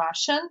in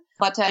Russian,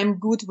 but I'm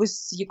good with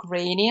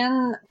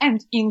Ukrainian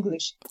and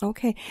English.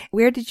 Okay.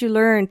 Where did you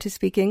learn to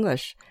speak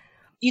English?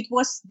 It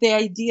was the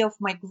idea of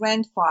my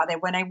grandfather.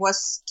 When I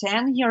was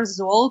 10 years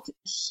old,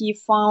 he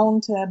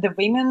found the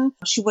women.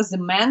 She was the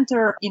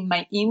mentor in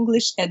my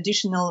English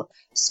additional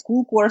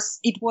school course.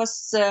 It was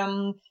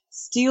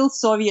still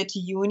Soviet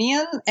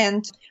Union,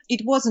 and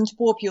it wasn't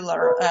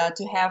popular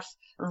to have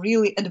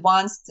really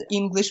advanced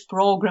English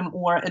program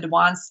or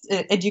advanced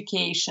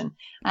education.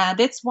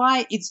 That's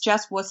why it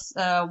just was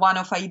one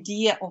of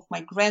idea of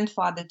my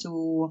grandfather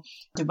to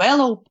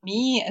develop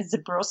me as a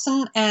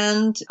person.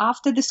 And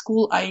after the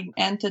school, I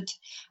entered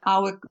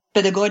our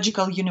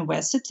pedagogical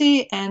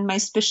university, and my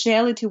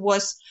specialty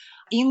was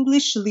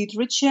English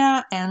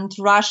literature and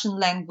Russian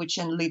language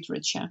and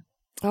literature.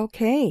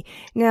 Okay.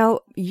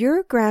 Now,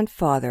 your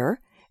grandfather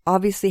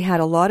obviously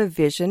had a lot of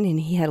vision, and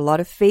he had a lot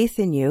of faith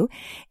in you,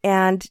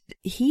 and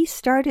he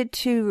started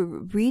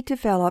to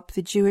redevelop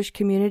the Jewish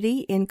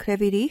community in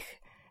Kryvyi Rih.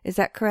 Is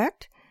that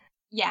correct?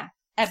 Yeah,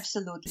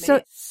 absolutely.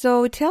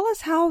 So tell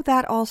us how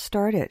that all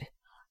started.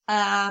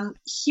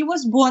 He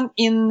was born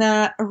in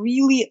a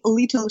really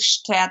little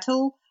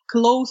shtetl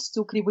close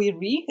to Kryvyi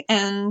Rih,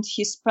 and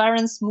his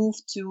parents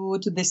moved to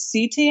the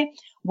city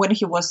when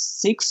he was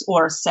 6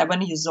 or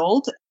 7 years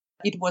old.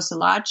 It was a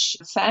large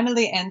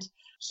family, and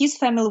his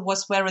family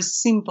was very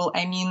simple.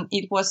 I mean,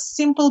 it was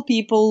simple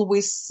people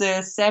with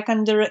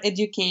secondary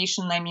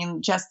education. I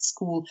mean, just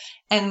school.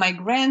 And my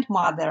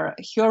grandmother,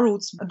 her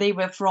roots, they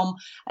were from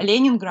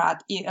Leningrad,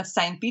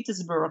 St.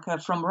 Petersburg,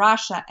 from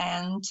Russia.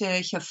 And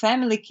her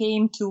family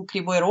came to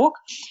Kryvyi Rih.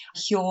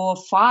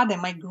 Her father,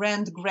 my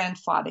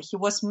grandfather, he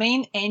was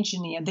main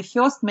engineer, the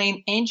first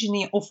main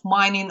engineer of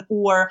mining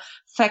ore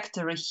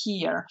factory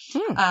here.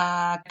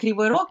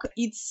 Kryvyi Rih,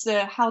 it's,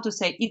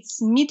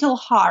 it's middle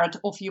heart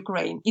of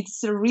Ukraine.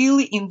 It's a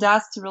really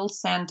industrial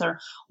center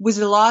with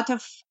a lot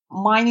of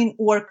mining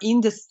ore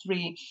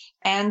industry.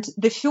 And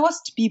the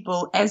first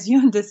people, as you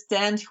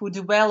understand, who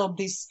developed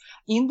this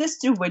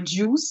industry were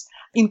Jews,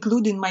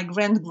 including my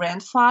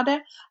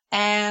grandfather.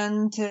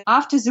 And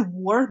after the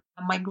war,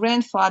 my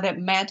grandfather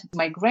met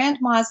my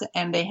grandmother,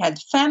 and they had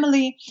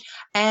family.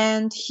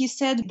 And he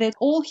said that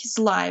all his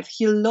life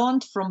he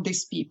learned from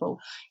these people.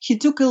 He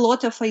took a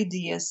lot of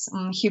ideas.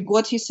 He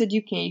got his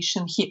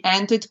education. He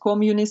entered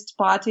Communist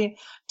Party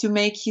to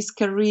make his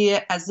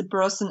career as a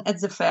person at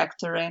the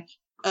factory.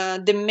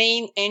 The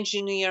main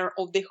engineer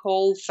of the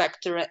whole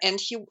factory, and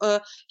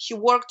he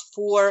worked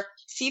for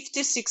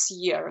 56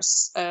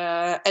 years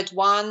at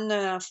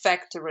one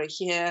factory.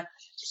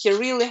 He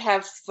really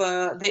have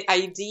the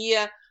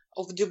idea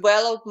of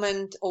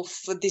development of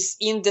this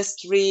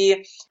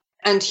industry,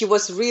 and he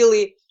was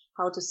really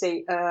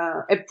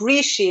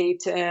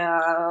appreciate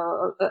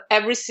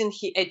everything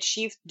he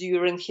achieved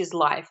during his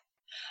life.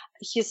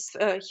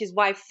 His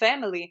wife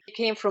family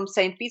came from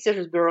St.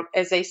 Petersburg,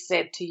 as I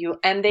said to you,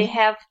 and they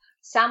have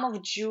some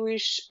of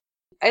Jewish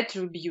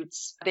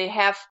attributes. They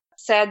have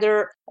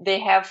Seder, they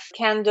have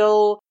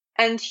candle,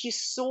 and he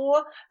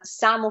saw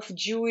some of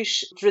Jewish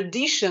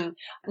tradition,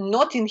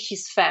 not in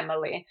his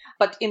family,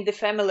 but in the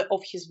family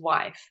of his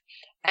wife.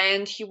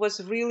 And he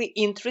was really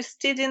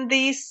interested in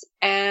this.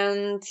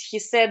 And he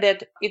said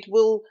that it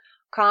will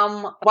come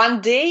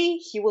one day,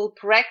 he will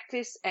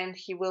practice and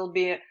he will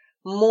be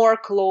more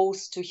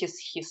close to his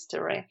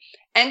history.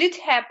 And it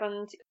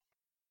happened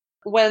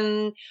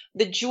when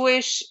the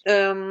Jewish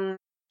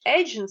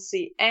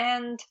agency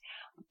and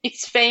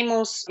its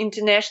famous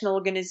international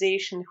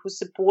organization who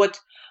support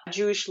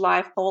Jewish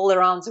life all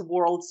around the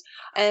world.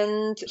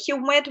 And he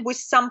met with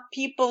some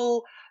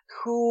people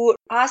who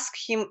asked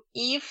him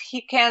if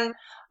he can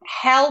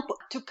help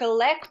to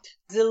collect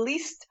the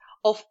list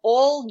of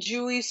all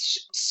Jewish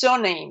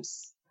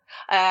surnames,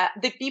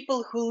 the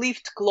people who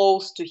lived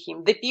close to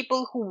him, the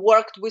people who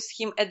worked with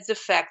him at the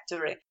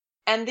factory.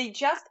 And they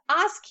just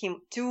asked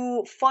him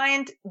to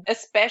find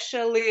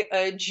especially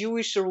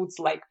Jewish roots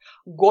like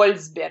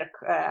Goldsberg,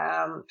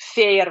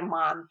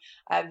 Feierman,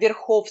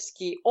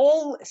 Verkhovsky,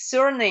 all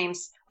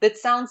surnames that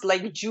sounds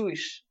like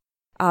Jewish.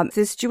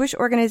 This Jewish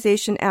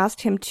organization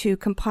asked him to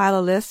compile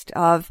a list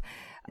of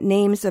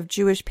names of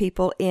Jewish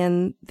people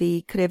in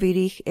the Kryvyi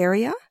Rih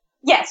area?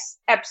 Yes,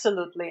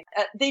 absolutely.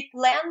 They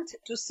planned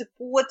to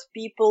support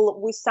people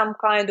with some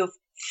kind of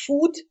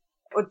food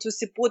or to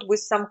support with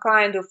some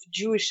kind of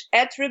Jewish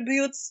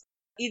attributes.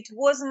 It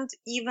wasn't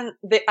even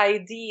the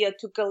idea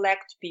to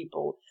collect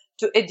people,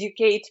 to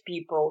educate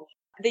people.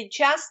 They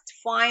just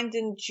find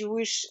in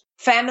Jewish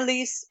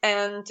families,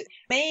 and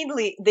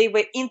mainly they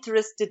were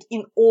interested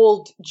in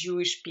old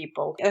Jewish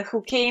people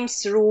who came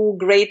through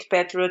Great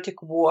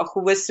Patriotic War,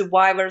 who were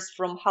survivors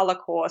from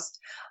Holocaust.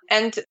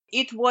 And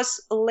it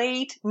was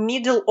late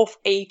middle of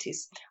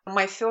 80s.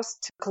 My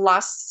first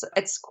class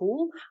at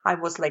school, I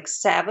was like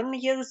 7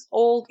 years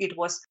old. It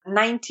was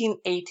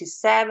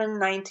 1987,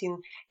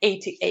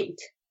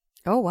 1988.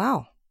 Oh,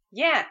 wow.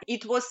 Yeah,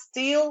 it was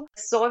still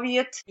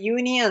Soviet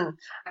Union.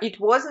 It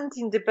wasn't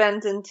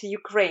independent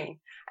Ukraine.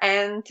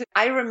 And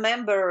I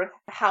remember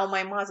how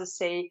my mother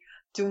say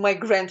to my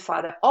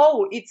grandfather,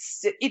 "Oh,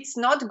 it's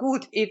not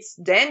good. It's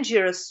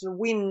dangerous.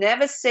 We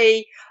never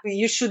say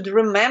you should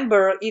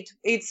remember it.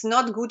 It's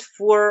not good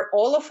for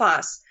all of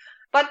us."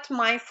 But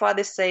my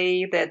father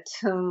say that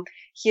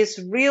he's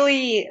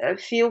really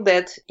feel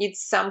that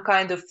it's some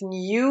kind of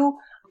new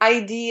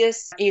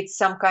ideas. It's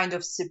some kind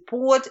of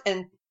support,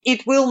 and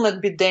it will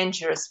not be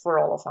dangerous for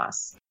all of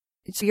us.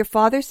 So your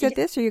father said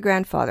this, or your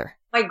grandfather?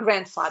 My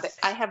grandfather.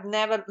 I have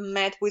never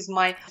met with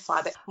my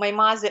father. My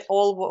mother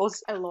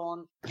always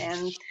alone.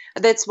 And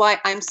that's why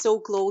I'm so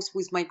close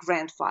with my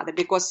grandfather,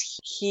 because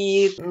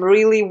he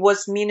really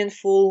was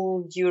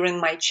meaningful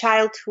during my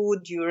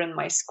childhood, during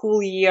my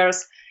school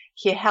years.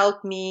 He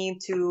helped me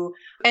to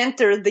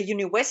enter the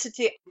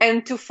university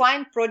and to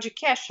find Project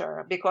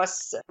Kesher,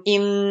 because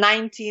in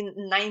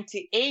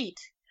 1998,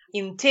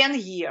 in 10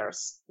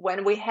 years,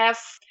 when we have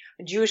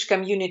Jewish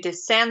Community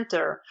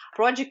Center,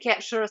 Project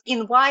Kesher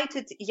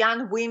invited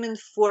young women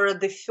for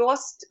the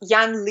first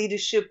young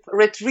leadership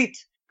retreat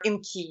in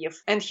Kyiv.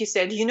 And he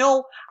said,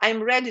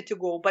 I'm ready to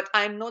go, but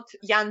I'm not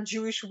young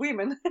Jewish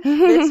women.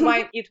 That's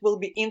why it will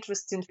be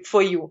interesting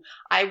for you.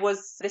 I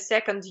was the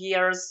second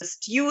year's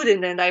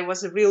student and I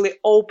was really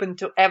open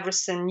to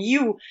everything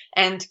new.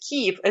 And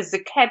Kyiv as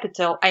the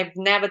capital, I've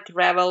never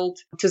traveled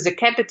to the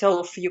capital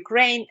of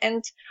Ukraine.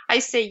 And I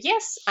say,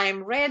 yes,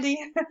 I'm ready.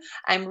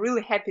 I'm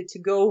really happy to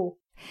go.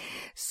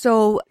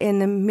 So in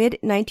the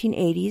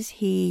mid-1980s,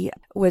 he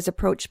was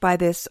approached by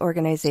this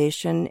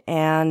organization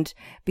and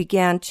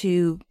began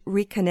to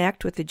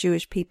reconnect with the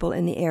Jewish people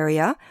in the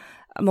area,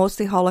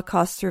 mostly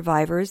Holocaust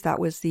survivors. That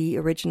was the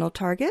original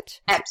target.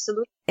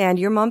 Absolutely. And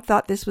your mom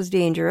thought this was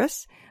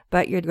dangerous,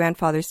 but your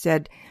grandfather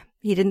said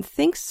he didn't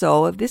think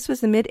so. This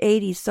was the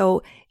mid-80s,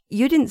 so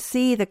you didn't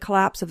see the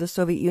collapse of the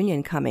Soviet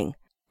Union coming,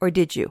 or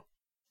did you?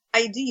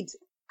 I did.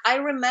 I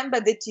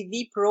remember the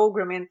TV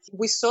program and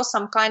we saw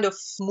some kind of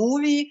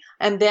movie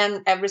and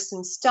then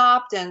everything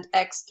stopped and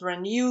extra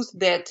news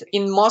that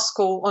in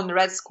Moscow on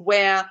Red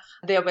Square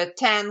there were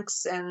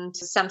tanks and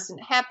something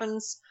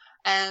happens.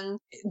 And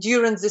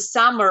during the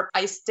summer,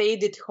 I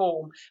stayed at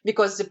home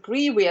because the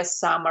previous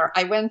summer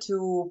I went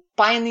to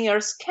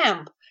Pioneers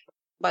Camp.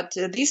 But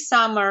this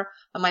summer,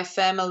 my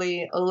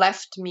family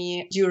left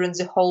me during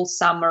the whole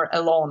summer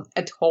alone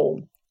at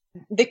home.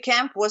 The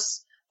camp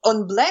was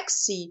on Black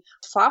Sea,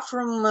 far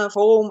from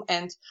home,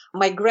 and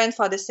my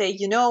grandfather said,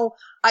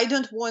 I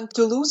don't want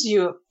to lose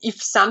you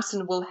if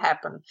something will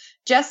happen.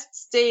 Just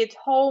stay at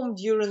home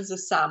during the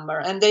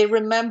summer. And I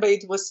remember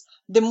it was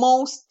the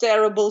most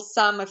terrible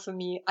summer for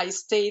me. I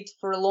stayed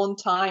for a long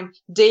time,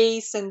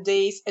 days and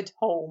days at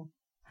home.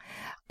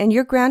 And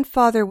your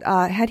grandfather,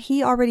 had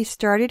he already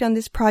started on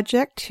this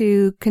project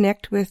to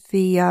connect with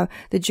the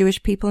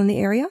Jewish people in the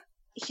area?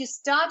 He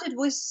started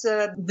with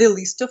the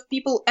list of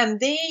people, and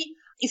they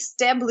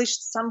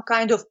established some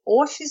kind of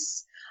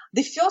office.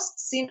 The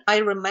first thing I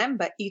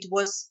remember, it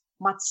was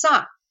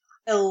matzah.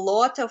 a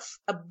lot of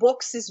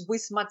boxes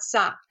with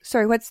matzah.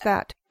 Sorry, what's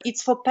that?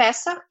 It's for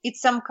Pesach.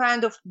 It's some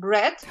kind of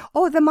bread.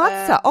 Oh, the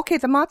matzah. Okay,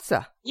 the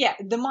matzah. Yeah,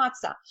 the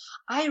matzah.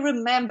 I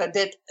remember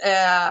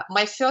that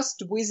my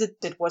first visit,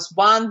 it was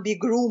one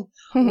big room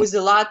with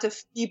a lot of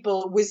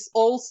people, with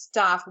all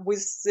staff,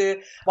 with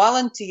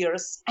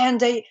volunteers.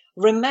 And I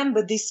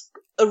remember this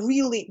a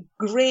really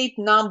great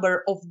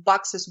number of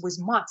boxes with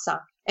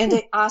matzah. And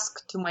I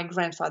asked to my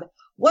grandfather,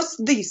 what's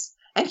this?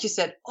 And he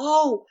said,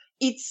 oh,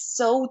 it's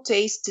so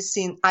tasty,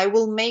 Sin. I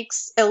will make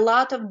a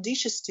lot of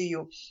dishes to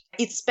you.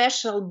 It's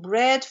special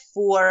bread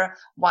for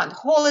one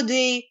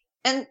holiday.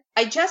 And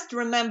I just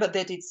remember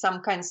that it's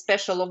some kind of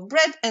special of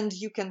bread and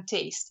you can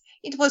taste.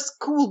 It was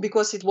cool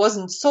because it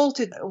wasn't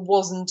salted, it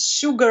wasn't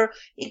sugar.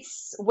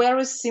 It's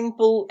very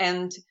simple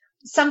and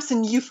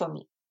something new for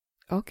me.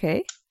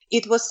 Okay.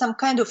 It was some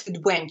kind of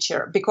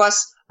adventure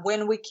because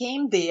when we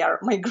came there,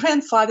 my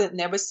grandfather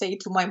never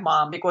said to my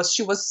mom because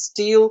she was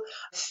still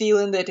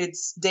feeling that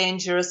it's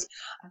dangerous.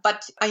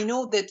 But I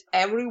know that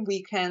every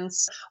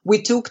weekends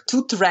we took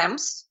 2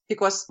 trams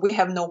because we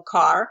have no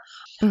car.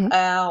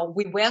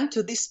 We went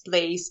to this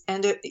place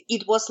and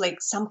it was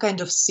like some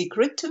kind of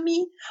secret to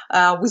me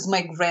with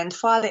my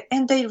grandfather.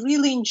 And I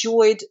really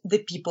enjoyed the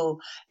people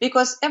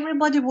because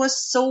everybody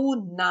was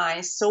so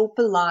nice, so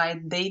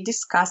polite. They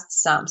discussed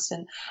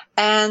something.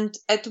 And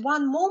at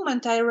one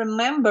moment, I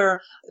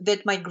remember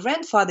that my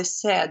grandfather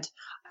said,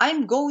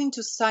 I'm going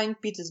to St.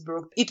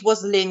 Petersburg. It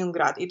was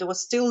Leningrad. It was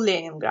still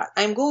Leningrad.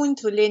 I'm going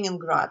to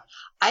Leningrad.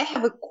 I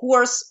have a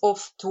course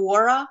of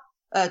Torah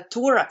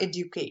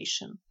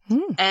education.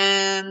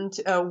 And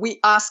we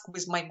asked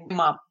with my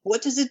mom,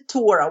 what is it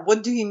Torah?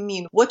 What do you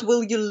mean? What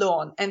will you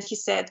learn? And he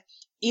said,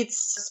 it's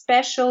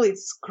special,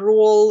 it's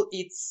scroll,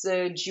 it's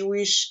a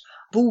Jewish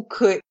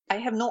book. I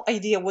have no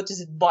idea what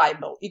is it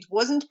Bible. It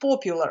wasn't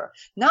popular.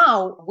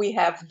 Now we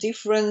have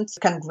different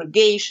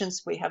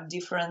congregations, we have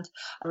different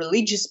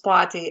religious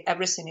party,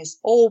 everything is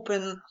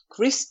open,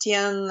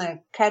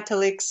 Christian,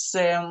 Catholics,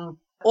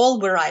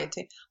 all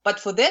variety. But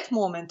for that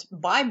moment,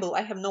 Bible,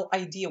 I have no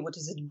idea what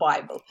is it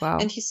Bible. Wow.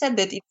 And he said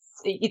that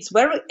it's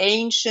very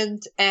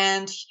ancient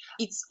and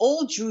it's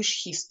all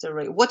Jewish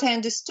history. What I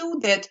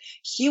understood that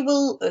he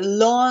will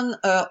learn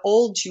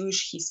all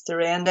Jewish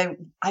history. And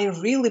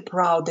I'm really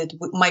proud that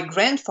my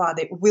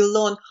grandfather will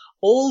learn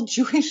all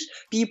Jewish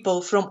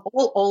people from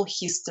all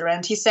history.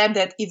 And he said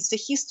that it's the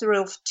history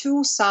of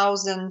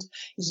 2,000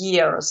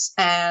 years.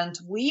 And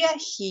we are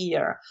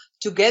here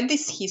to get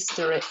this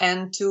history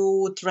and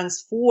to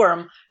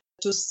transform,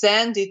 to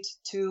send it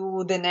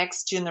to the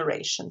next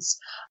generations.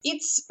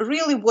 It's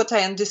really what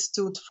I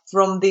understood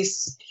from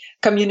this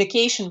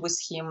communication with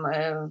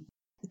him,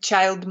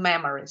 child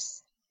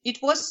memories. It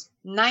was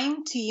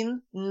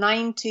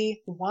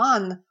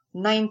 1991,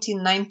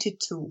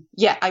 1992.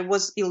 Yeah, I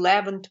was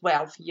 11,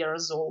 12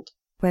 years old.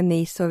 When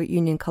the Soviet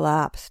Union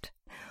collapsed.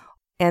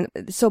 And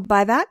so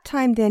by that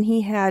time, then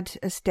he had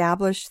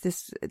established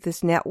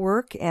this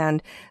network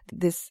and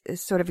this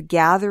sort of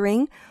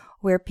gathering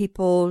where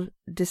people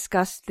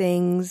discussed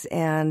things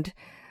and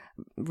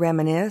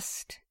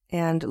reminisced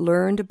and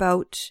learned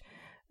or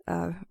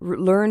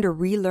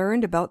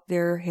relearned about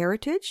their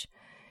heritage.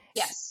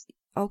 Yes.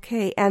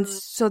 Okay. And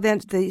so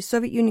then the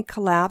Soviet Union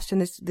collapsed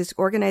and this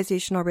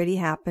organization already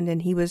happened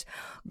and he was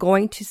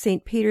going to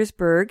St.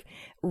 Petersburg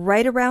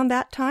right around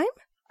that time?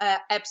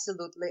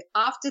 Absolutely.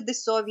 After the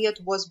Soviet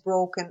was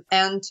broken,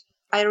 and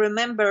I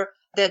remember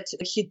that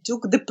he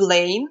took the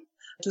plane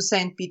to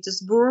St.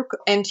 Petersburg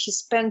and he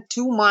spent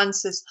 2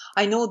 months.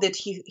 I know that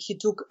he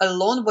took a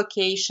long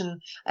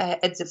vacation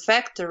at the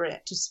factory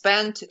to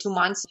spend 2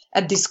 months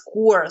at this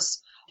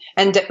course.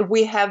 And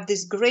we have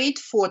these great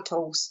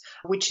photos,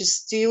 which is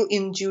still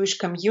in Jewish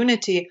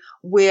community,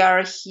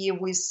 where he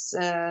was,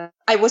 I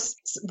was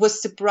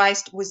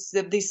surprised with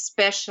this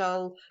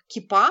special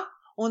kippah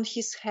on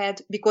his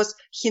head because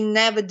he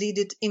never did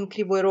it in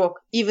Kryvyi Rog.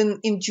 Even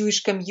in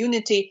Jewish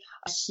community,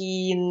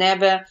 he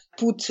never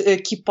put a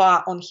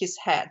kippah on his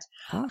head.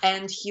 Huh.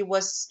 And he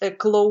was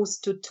close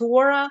to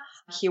Torah.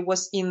 He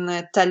was in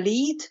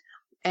Talit.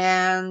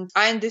 And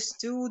I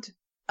understood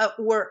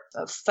or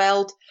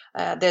felt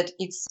that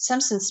it's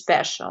something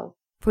special.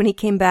 When he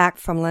came back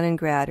from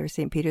Leningrad or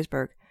St.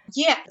 Petersburg?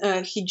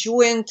 Yeah, he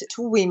joined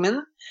 2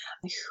 women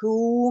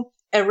who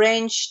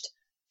arranged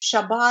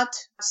Shabbat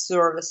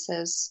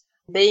services.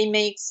 They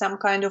make some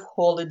kind of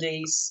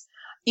holidays.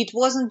 It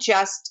wasn't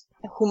just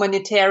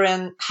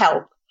humanitarian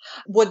help.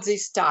 What they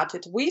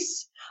started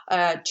with,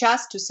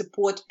 just to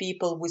support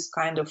people with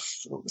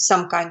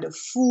some kind of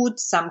food,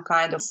 some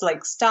kind of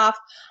like stuff.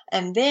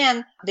 And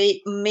then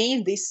they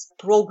made this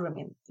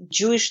programming,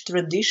 Jewish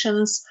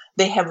traditions.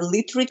 They have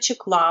literature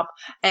club.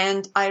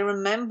 And I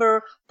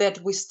remember that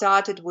we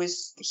started with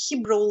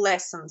Hebrew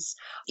lessons.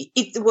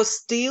 It was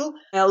still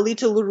a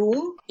little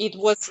room. It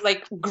was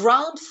like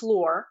ground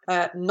floor,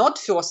 not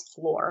first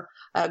floor,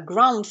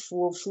 ground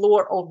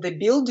floor of the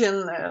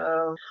building.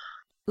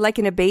 Like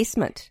in a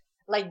basement.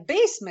 like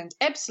basement,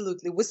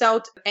 absolutely,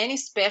 without any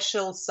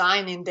special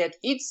signing that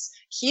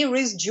here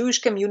is Jewish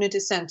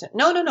Community Center.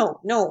 No.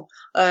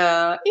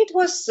 It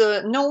was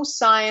no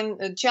sign,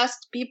 just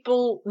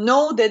people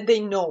know that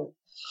they know.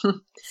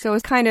 So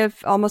it's kind of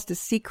almost a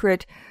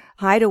secret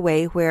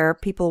hideaway where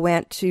people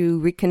went to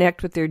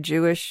reconnect with their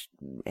Jewish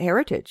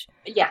heritage.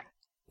 Yeah.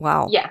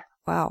 Wow. Yeah.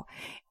 Wow.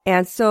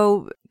 And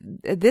so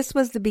this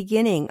was the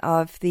beginning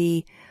of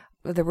the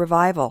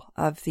revival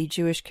of the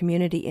Jewish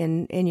community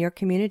in your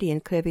community in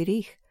Kryvyi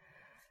Rih.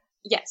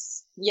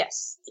 Yes.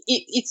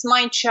 It's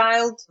my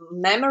child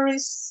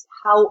memories,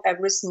 how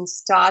everything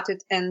started,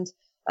 and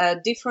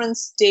different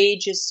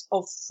stages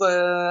of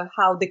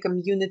how the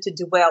community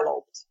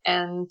developed.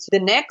 And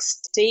the next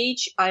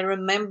stage, I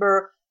remember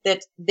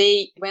that they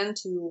went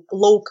to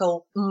local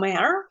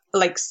mayor,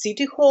 like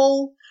city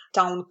hall,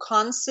 town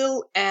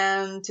council,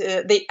 and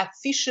they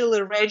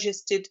officially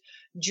registered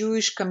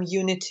Jewish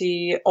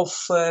community of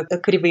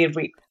Kryvyi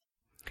Rih.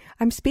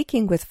 I'm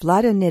speaking with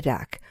Vlada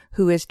Nidak,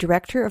 who is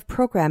Director of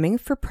Programming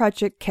for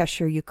Project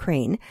Kesher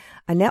Ukraine,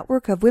 a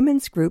network of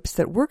women's groups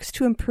that works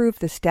to improve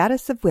the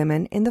status of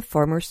women in the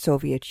former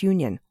Soviet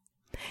Union.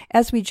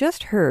 As we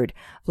just heard,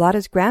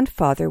 Vlada's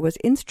grandfather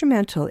was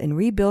instrumental in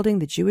rebuilding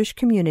the Jewish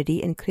community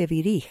in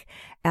Kryvyi Rih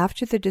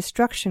after the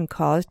destruction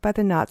caused by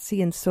the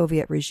Nazi and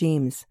Soviet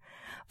regimes.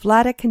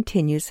 Vlada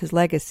continues his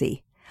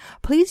legacy.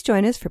 Please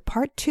join us for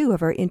part 2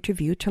 of our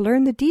interview to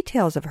learn the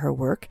details of her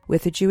work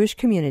with the Jewish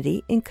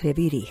community in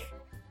Kryvyi Rih.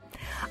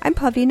 I'm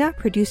Pavlina,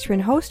 producer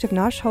and host of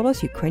Nash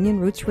Holos Ukrainian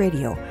Roots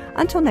Radio.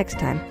 Until next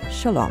time,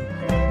 shalom.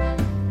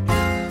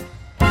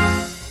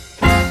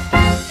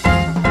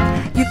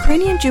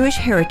 Ukrainian Jewish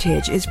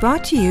Heritage is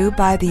brought to you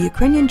by the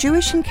Ukrainian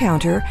Jewish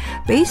Encounter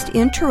based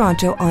in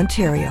Toronto,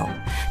 Ontario.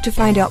 To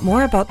find out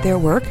more about their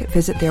work,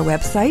 visit their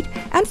website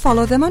and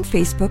follow them on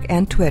Facebook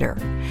and Twitter.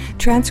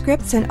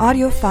 Transcripts and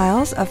audio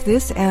files of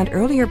this and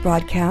earlier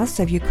broadcasts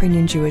of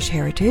Ukrainian Jewish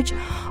Heritage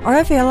are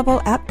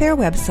available at their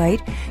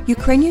website,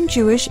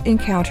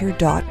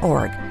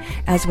 ukrainianjewishencounter.org,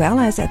 as well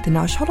as at the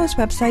Nash Holos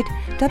website,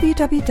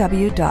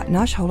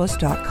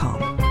 www.nashholos.com.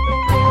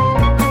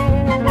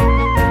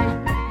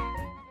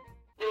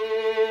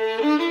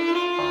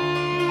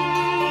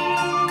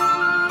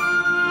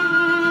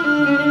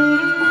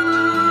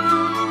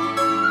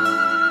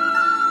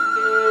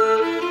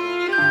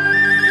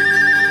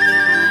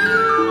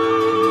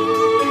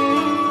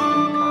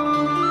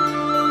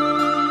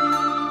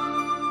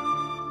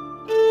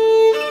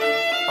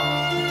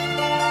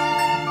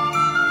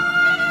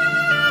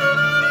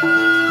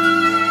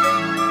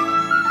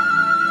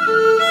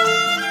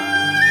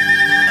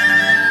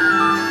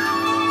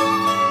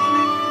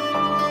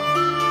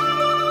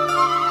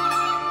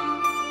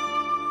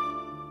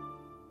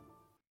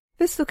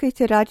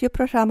 Слухайте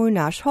радіопрограму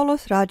 «Наш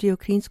голос» Радіо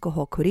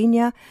Українського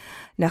коріння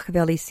на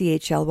хвилі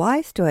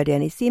CHLY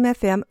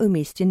 101.7 FM у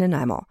місті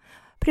Нанаймо.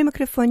 При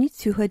мікрофоні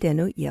цю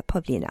годину є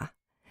Павліна.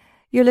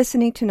 You're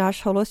listening to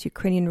Nash Holos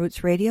Ukrainian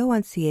Roots Radio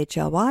on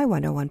CHLY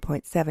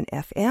 101.7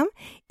 FM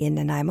in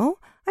Nanaimo.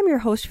 I'm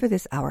your host for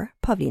this hour,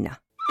 Pavlina.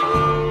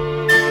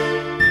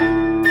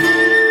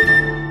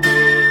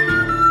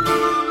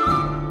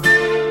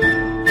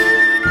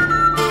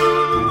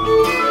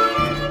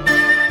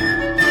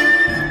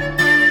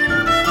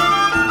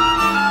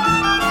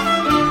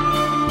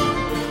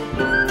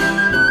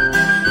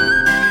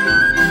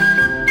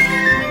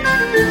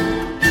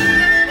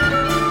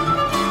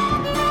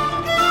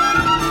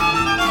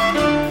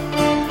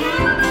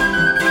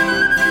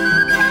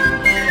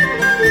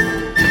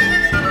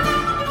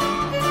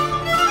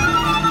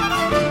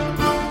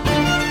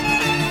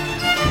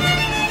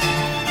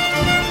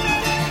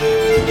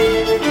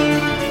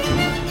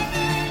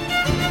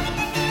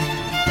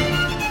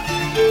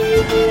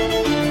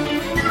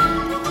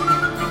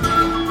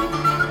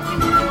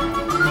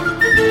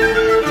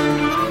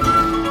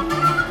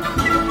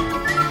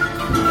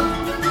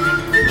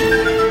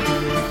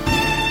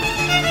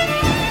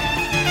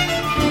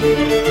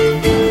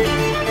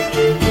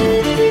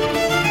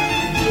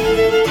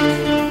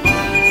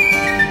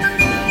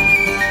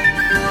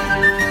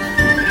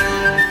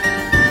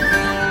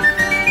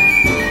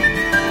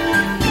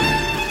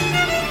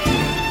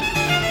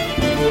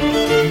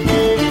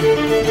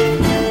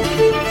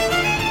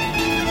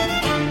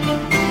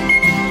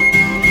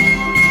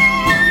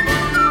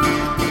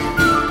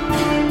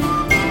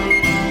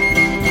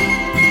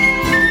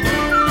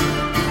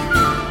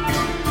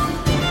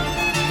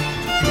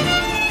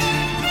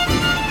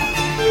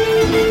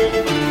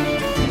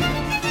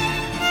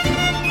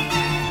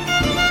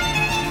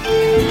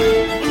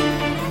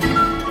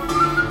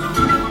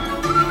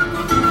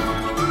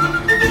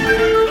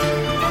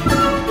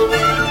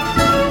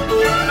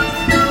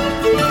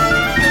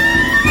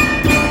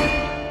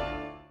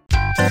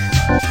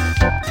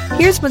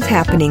 Here's what's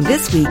happening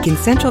this week in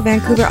Central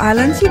Vancouver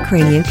Island's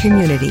Ukrainian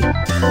community.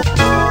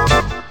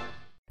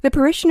 The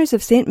parishioners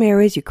of St.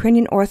 Mary's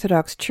Ukrainian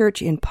Orthodox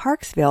Church in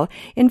Parksville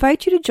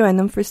invite you to join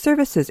them for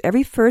services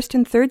every first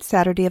and third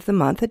Saturday of the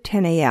month at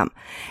 10 a.m.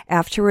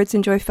 Afterwards,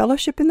 enjoy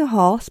fellowship in the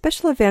hall,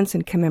 special events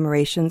and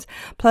commemorations,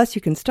 plus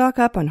you can stock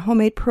up on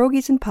homemade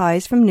pierogies and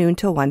pies from noon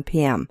till 1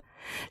 p.m.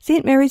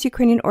 St. Mary's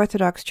Ukrainian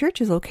Orthodox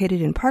Church is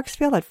located in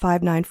Parksville at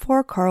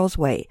 594 Carl's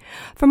Way.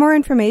 For more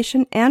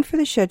information and for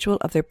the schedule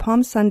of their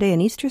Palm Sunday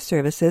and Easter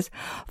services,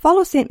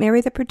 follow St.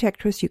 Mary the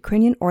Protectress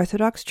Ukrainian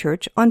Orthodox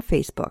Church on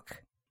Facebook.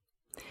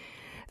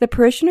 The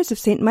parishioners of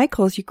St.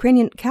 Michael's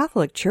Ukrainian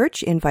Catholic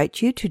Church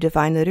invite you to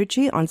Divine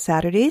Liturgy on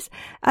Saturdays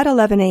at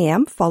 11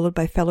 a.m., followed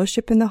by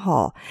fellowship in the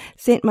hall.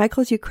 St.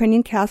 Michael's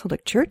Ukrainian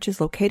Catholic Church is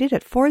located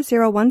at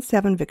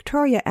 4017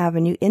 Victoria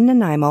Avenue in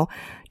Nanaimo,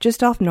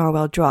 just off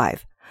Norwell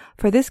Drive.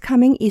 For this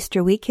coming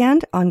Easter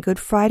weekend, on Good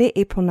Friday,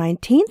 April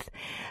 19th,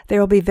 there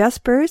will be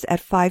Vespers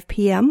at 5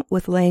 p.m.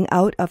 with laying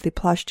out of the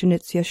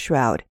Plashchenitsia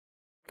Shroud.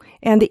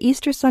 And the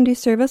Easter Sunday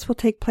service will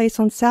take place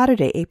on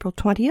Saturday, April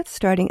 20th,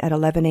 starting at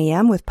 11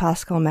 a.m. with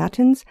Paschal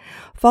Matins,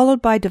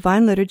 followed by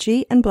Divine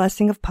Liturgy and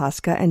Blessing of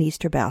Pascha and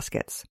Easter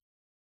baskets.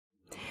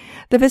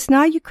 The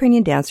Vesna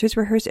Ukrainian dancers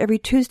rehearse every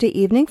Tuesday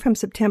evening from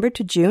September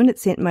to June at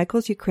St.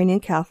 Michael's Ukrainian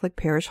Catholic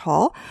Parish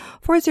Hall,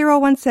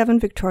 4017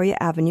 Victoria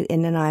Avenue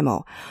in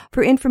Nanaimo.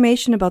 For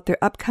information about their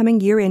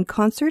upcoming year-end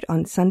concert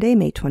on Sunday,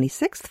 May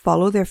 26th,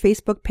 follow their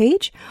Facebook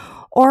page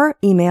or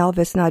email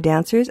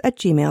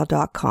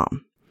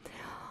vesnadancers@gmail.com.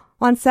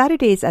 On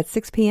Saturdays at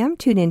 6 p.m.,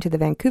 tune in to the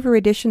Vancouver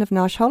edition of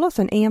Nash Holos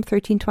on AM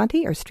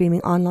 1320 or streaming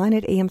online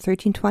at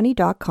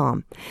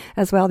am1320.com.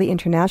 As well, the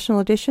international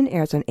edition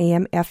airs on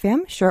AM,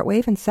 FM,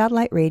 shortwave, and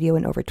satellite radio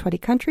in over 20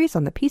 countries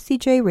on the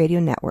PCJ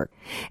Radio Network.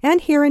 And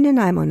here in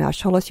Nanaimo,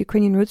 Nash Holos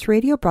Ukrainian Roots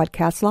Radio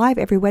broadcasts live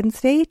every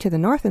Wednesday to the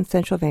North and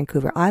Central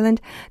Vancouver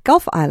Island,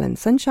 Gulf Island,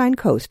 Sunshine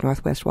Coast,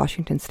 Northwest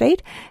Washington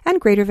State,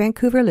 and Greater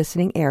Vancouver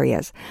listening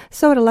areas.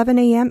 So at 11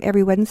 a.m.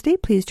 every Wednesday,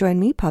 please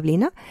join me,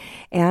 Pavlina,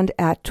 and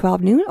at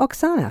 12 noon,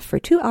 Oksana, for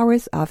 2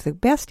 hours of the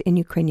best in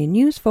Ukrainian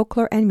news,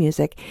 folklore, and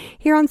music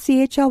here on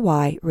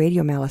CHLY,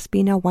 Radio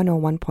Malaspina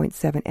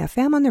 101.7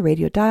 FM on the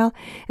radio dial,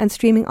 and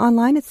streaming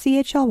online at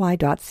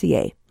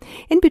chly.ca.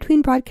 In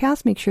between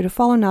broadcasts, make sure to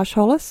follow Nash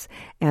Holos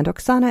and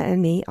Oksana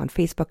and me on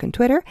Facebook and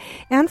Twitter.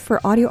 And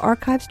for audio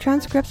archives,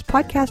 transcripts,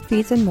 podcast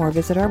feeds, and more,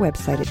 visit our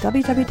website at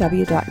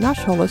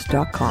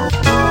www.nashholos.com.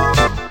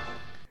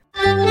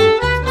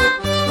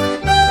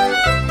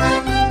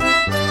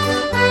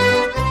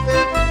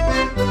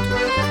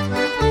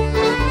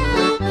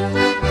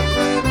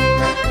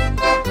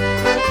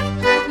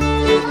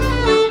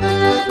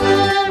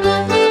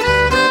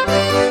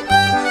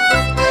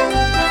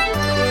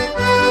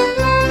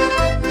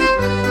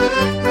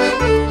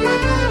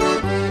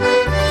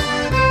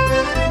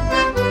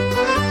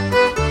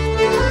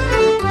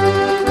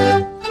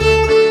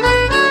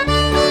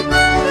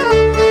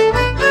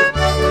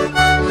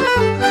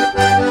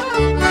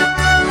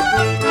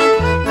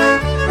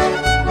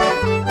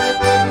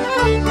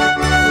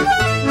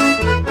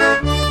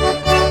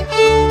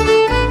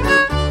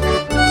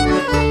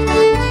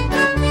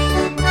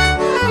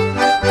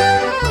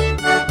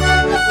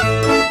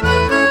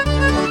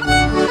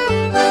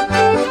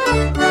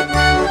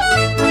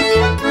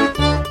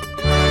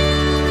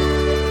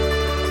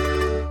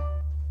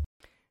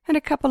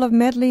 Of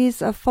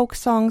medleys of folk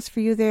songs for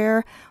you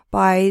there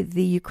by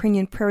the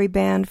Ukrainian Prairie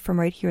Band from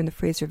right here in the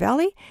Fraser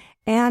Valley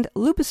and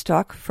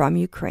Lubostok from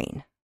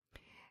Ukraine.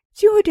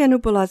 Цю годину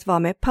була з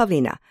вами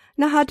Павліна.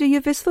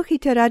 Нагадую, ви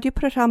слухаєте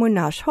радіопрограму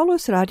 «Наш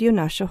голос» радіо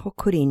нашого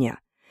коріння.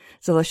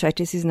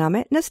 Залишайтеся з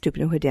нами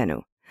наступну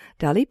годину.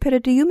 Далі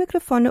передаю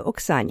мікрофон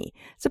Оксані.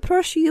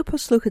 Запрошую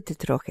послухати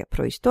трохи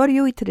про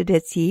історію і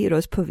традиції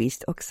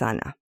розповість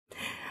Оксана.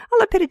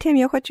 Але перед тим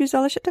я хочу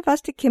залишити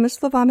вас такими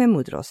словами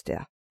мудрості.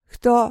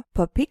 Хто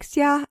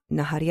попікся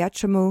на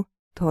гарячому,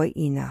 той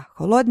і на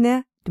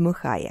холодне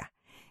дмухає.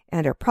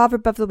 And our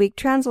proverb of the week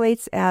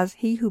translates as,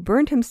 he who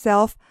burned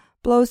himself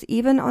blows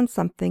even on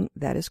something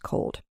that is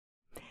cold.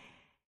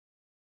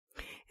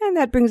 And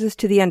that brings us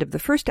to the end of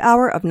the first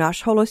hour of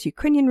Nash Holos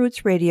Ukrainian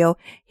Roots Radio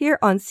here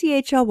on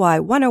CHLY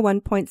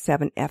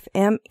 101.7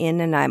 FM in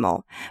Nanaimo.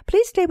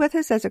 Please stay with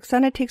us as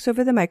Oksana takes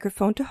over the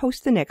microphone to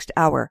host the next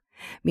hour.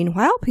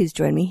 Meanwhile, please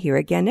join me here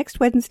again next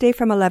Wednesday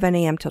from 11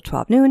 a.m. till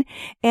 12 noon.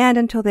 And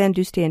until then,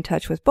 do stay in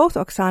touch with both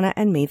Oksana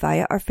and me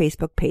via our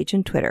Facebook page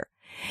and Twitter.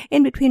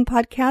 In between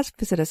podcasts,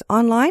 visit us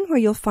online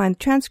where you'll find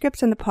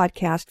transcripts and the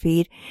podcast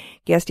feed,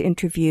 guest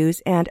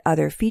interviews, and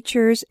other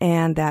features,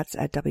 and that's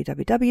at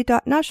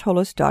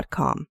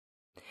www.nashholos.com.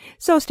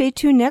 So stay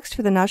tuned next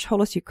for the Nash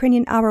Holos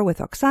Ukrainian Hour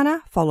with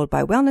Oksana, followed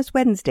by Wellness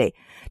Wednesday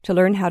to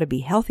learn how to be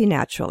healthy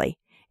naturally.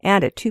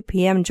 And at 2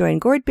 p.m., join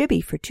Gord Bibby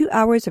for 2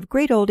 hours of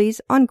great oldies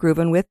on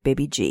Groovin' with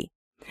Bibby G.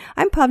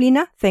 I'm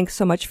Pavlina. Thanks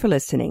so much for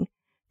listening.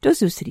 Do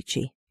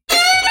zустрічі.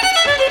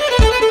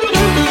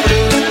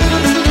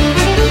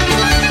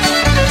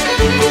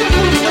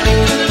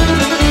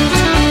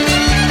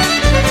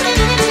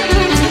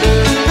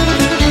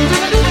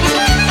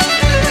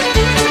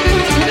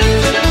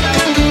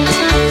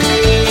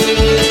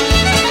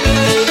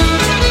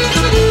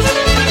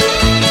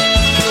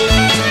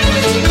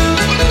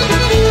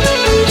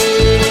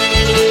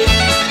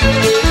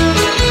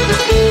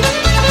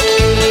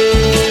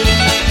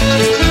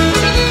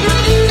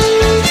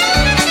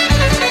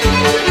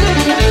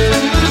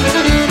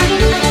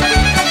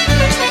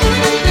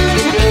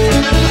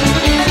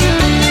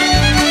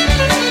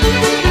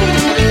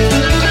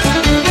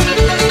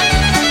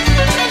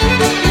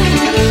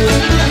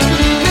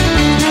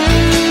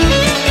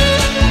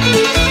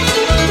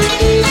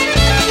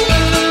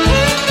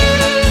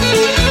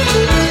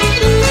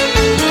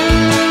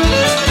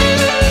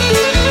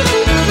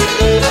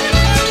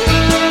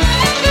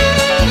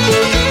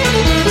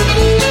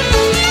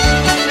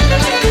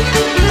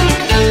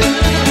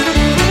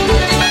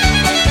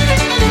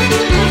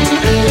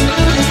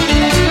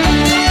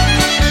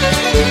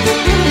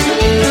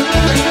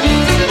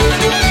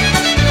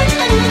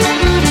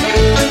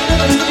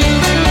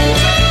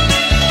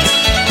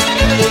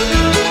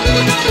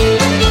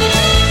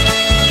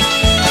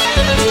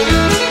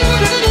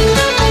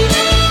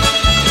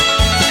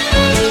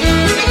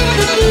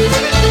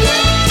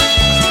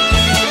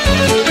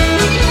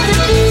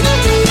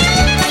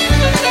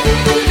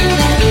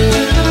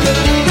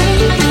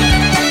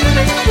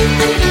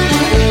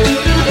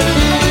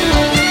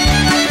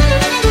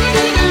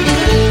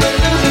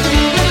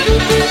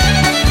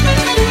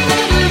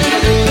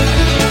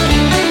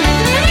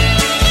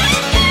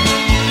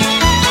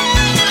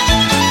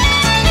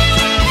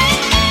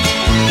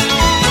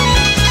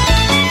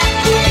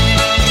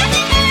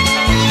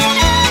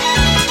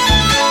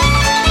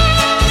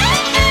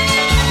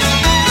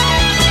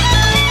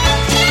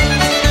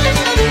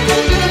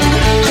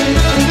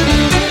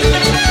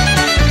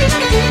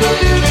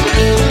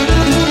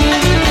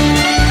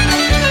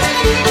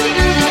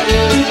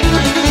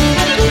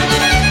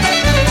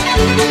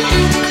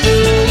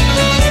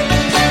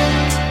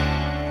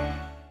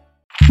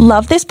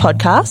 Love this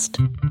podcast?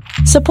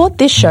 Support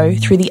this show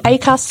through the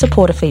Acast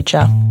supporter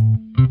feature.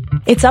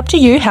 It's up to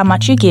you how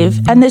much you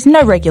give, and there's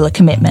no regular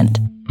commitment.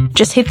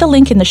 Just hit the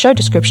link in the show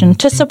description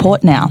to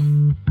support now.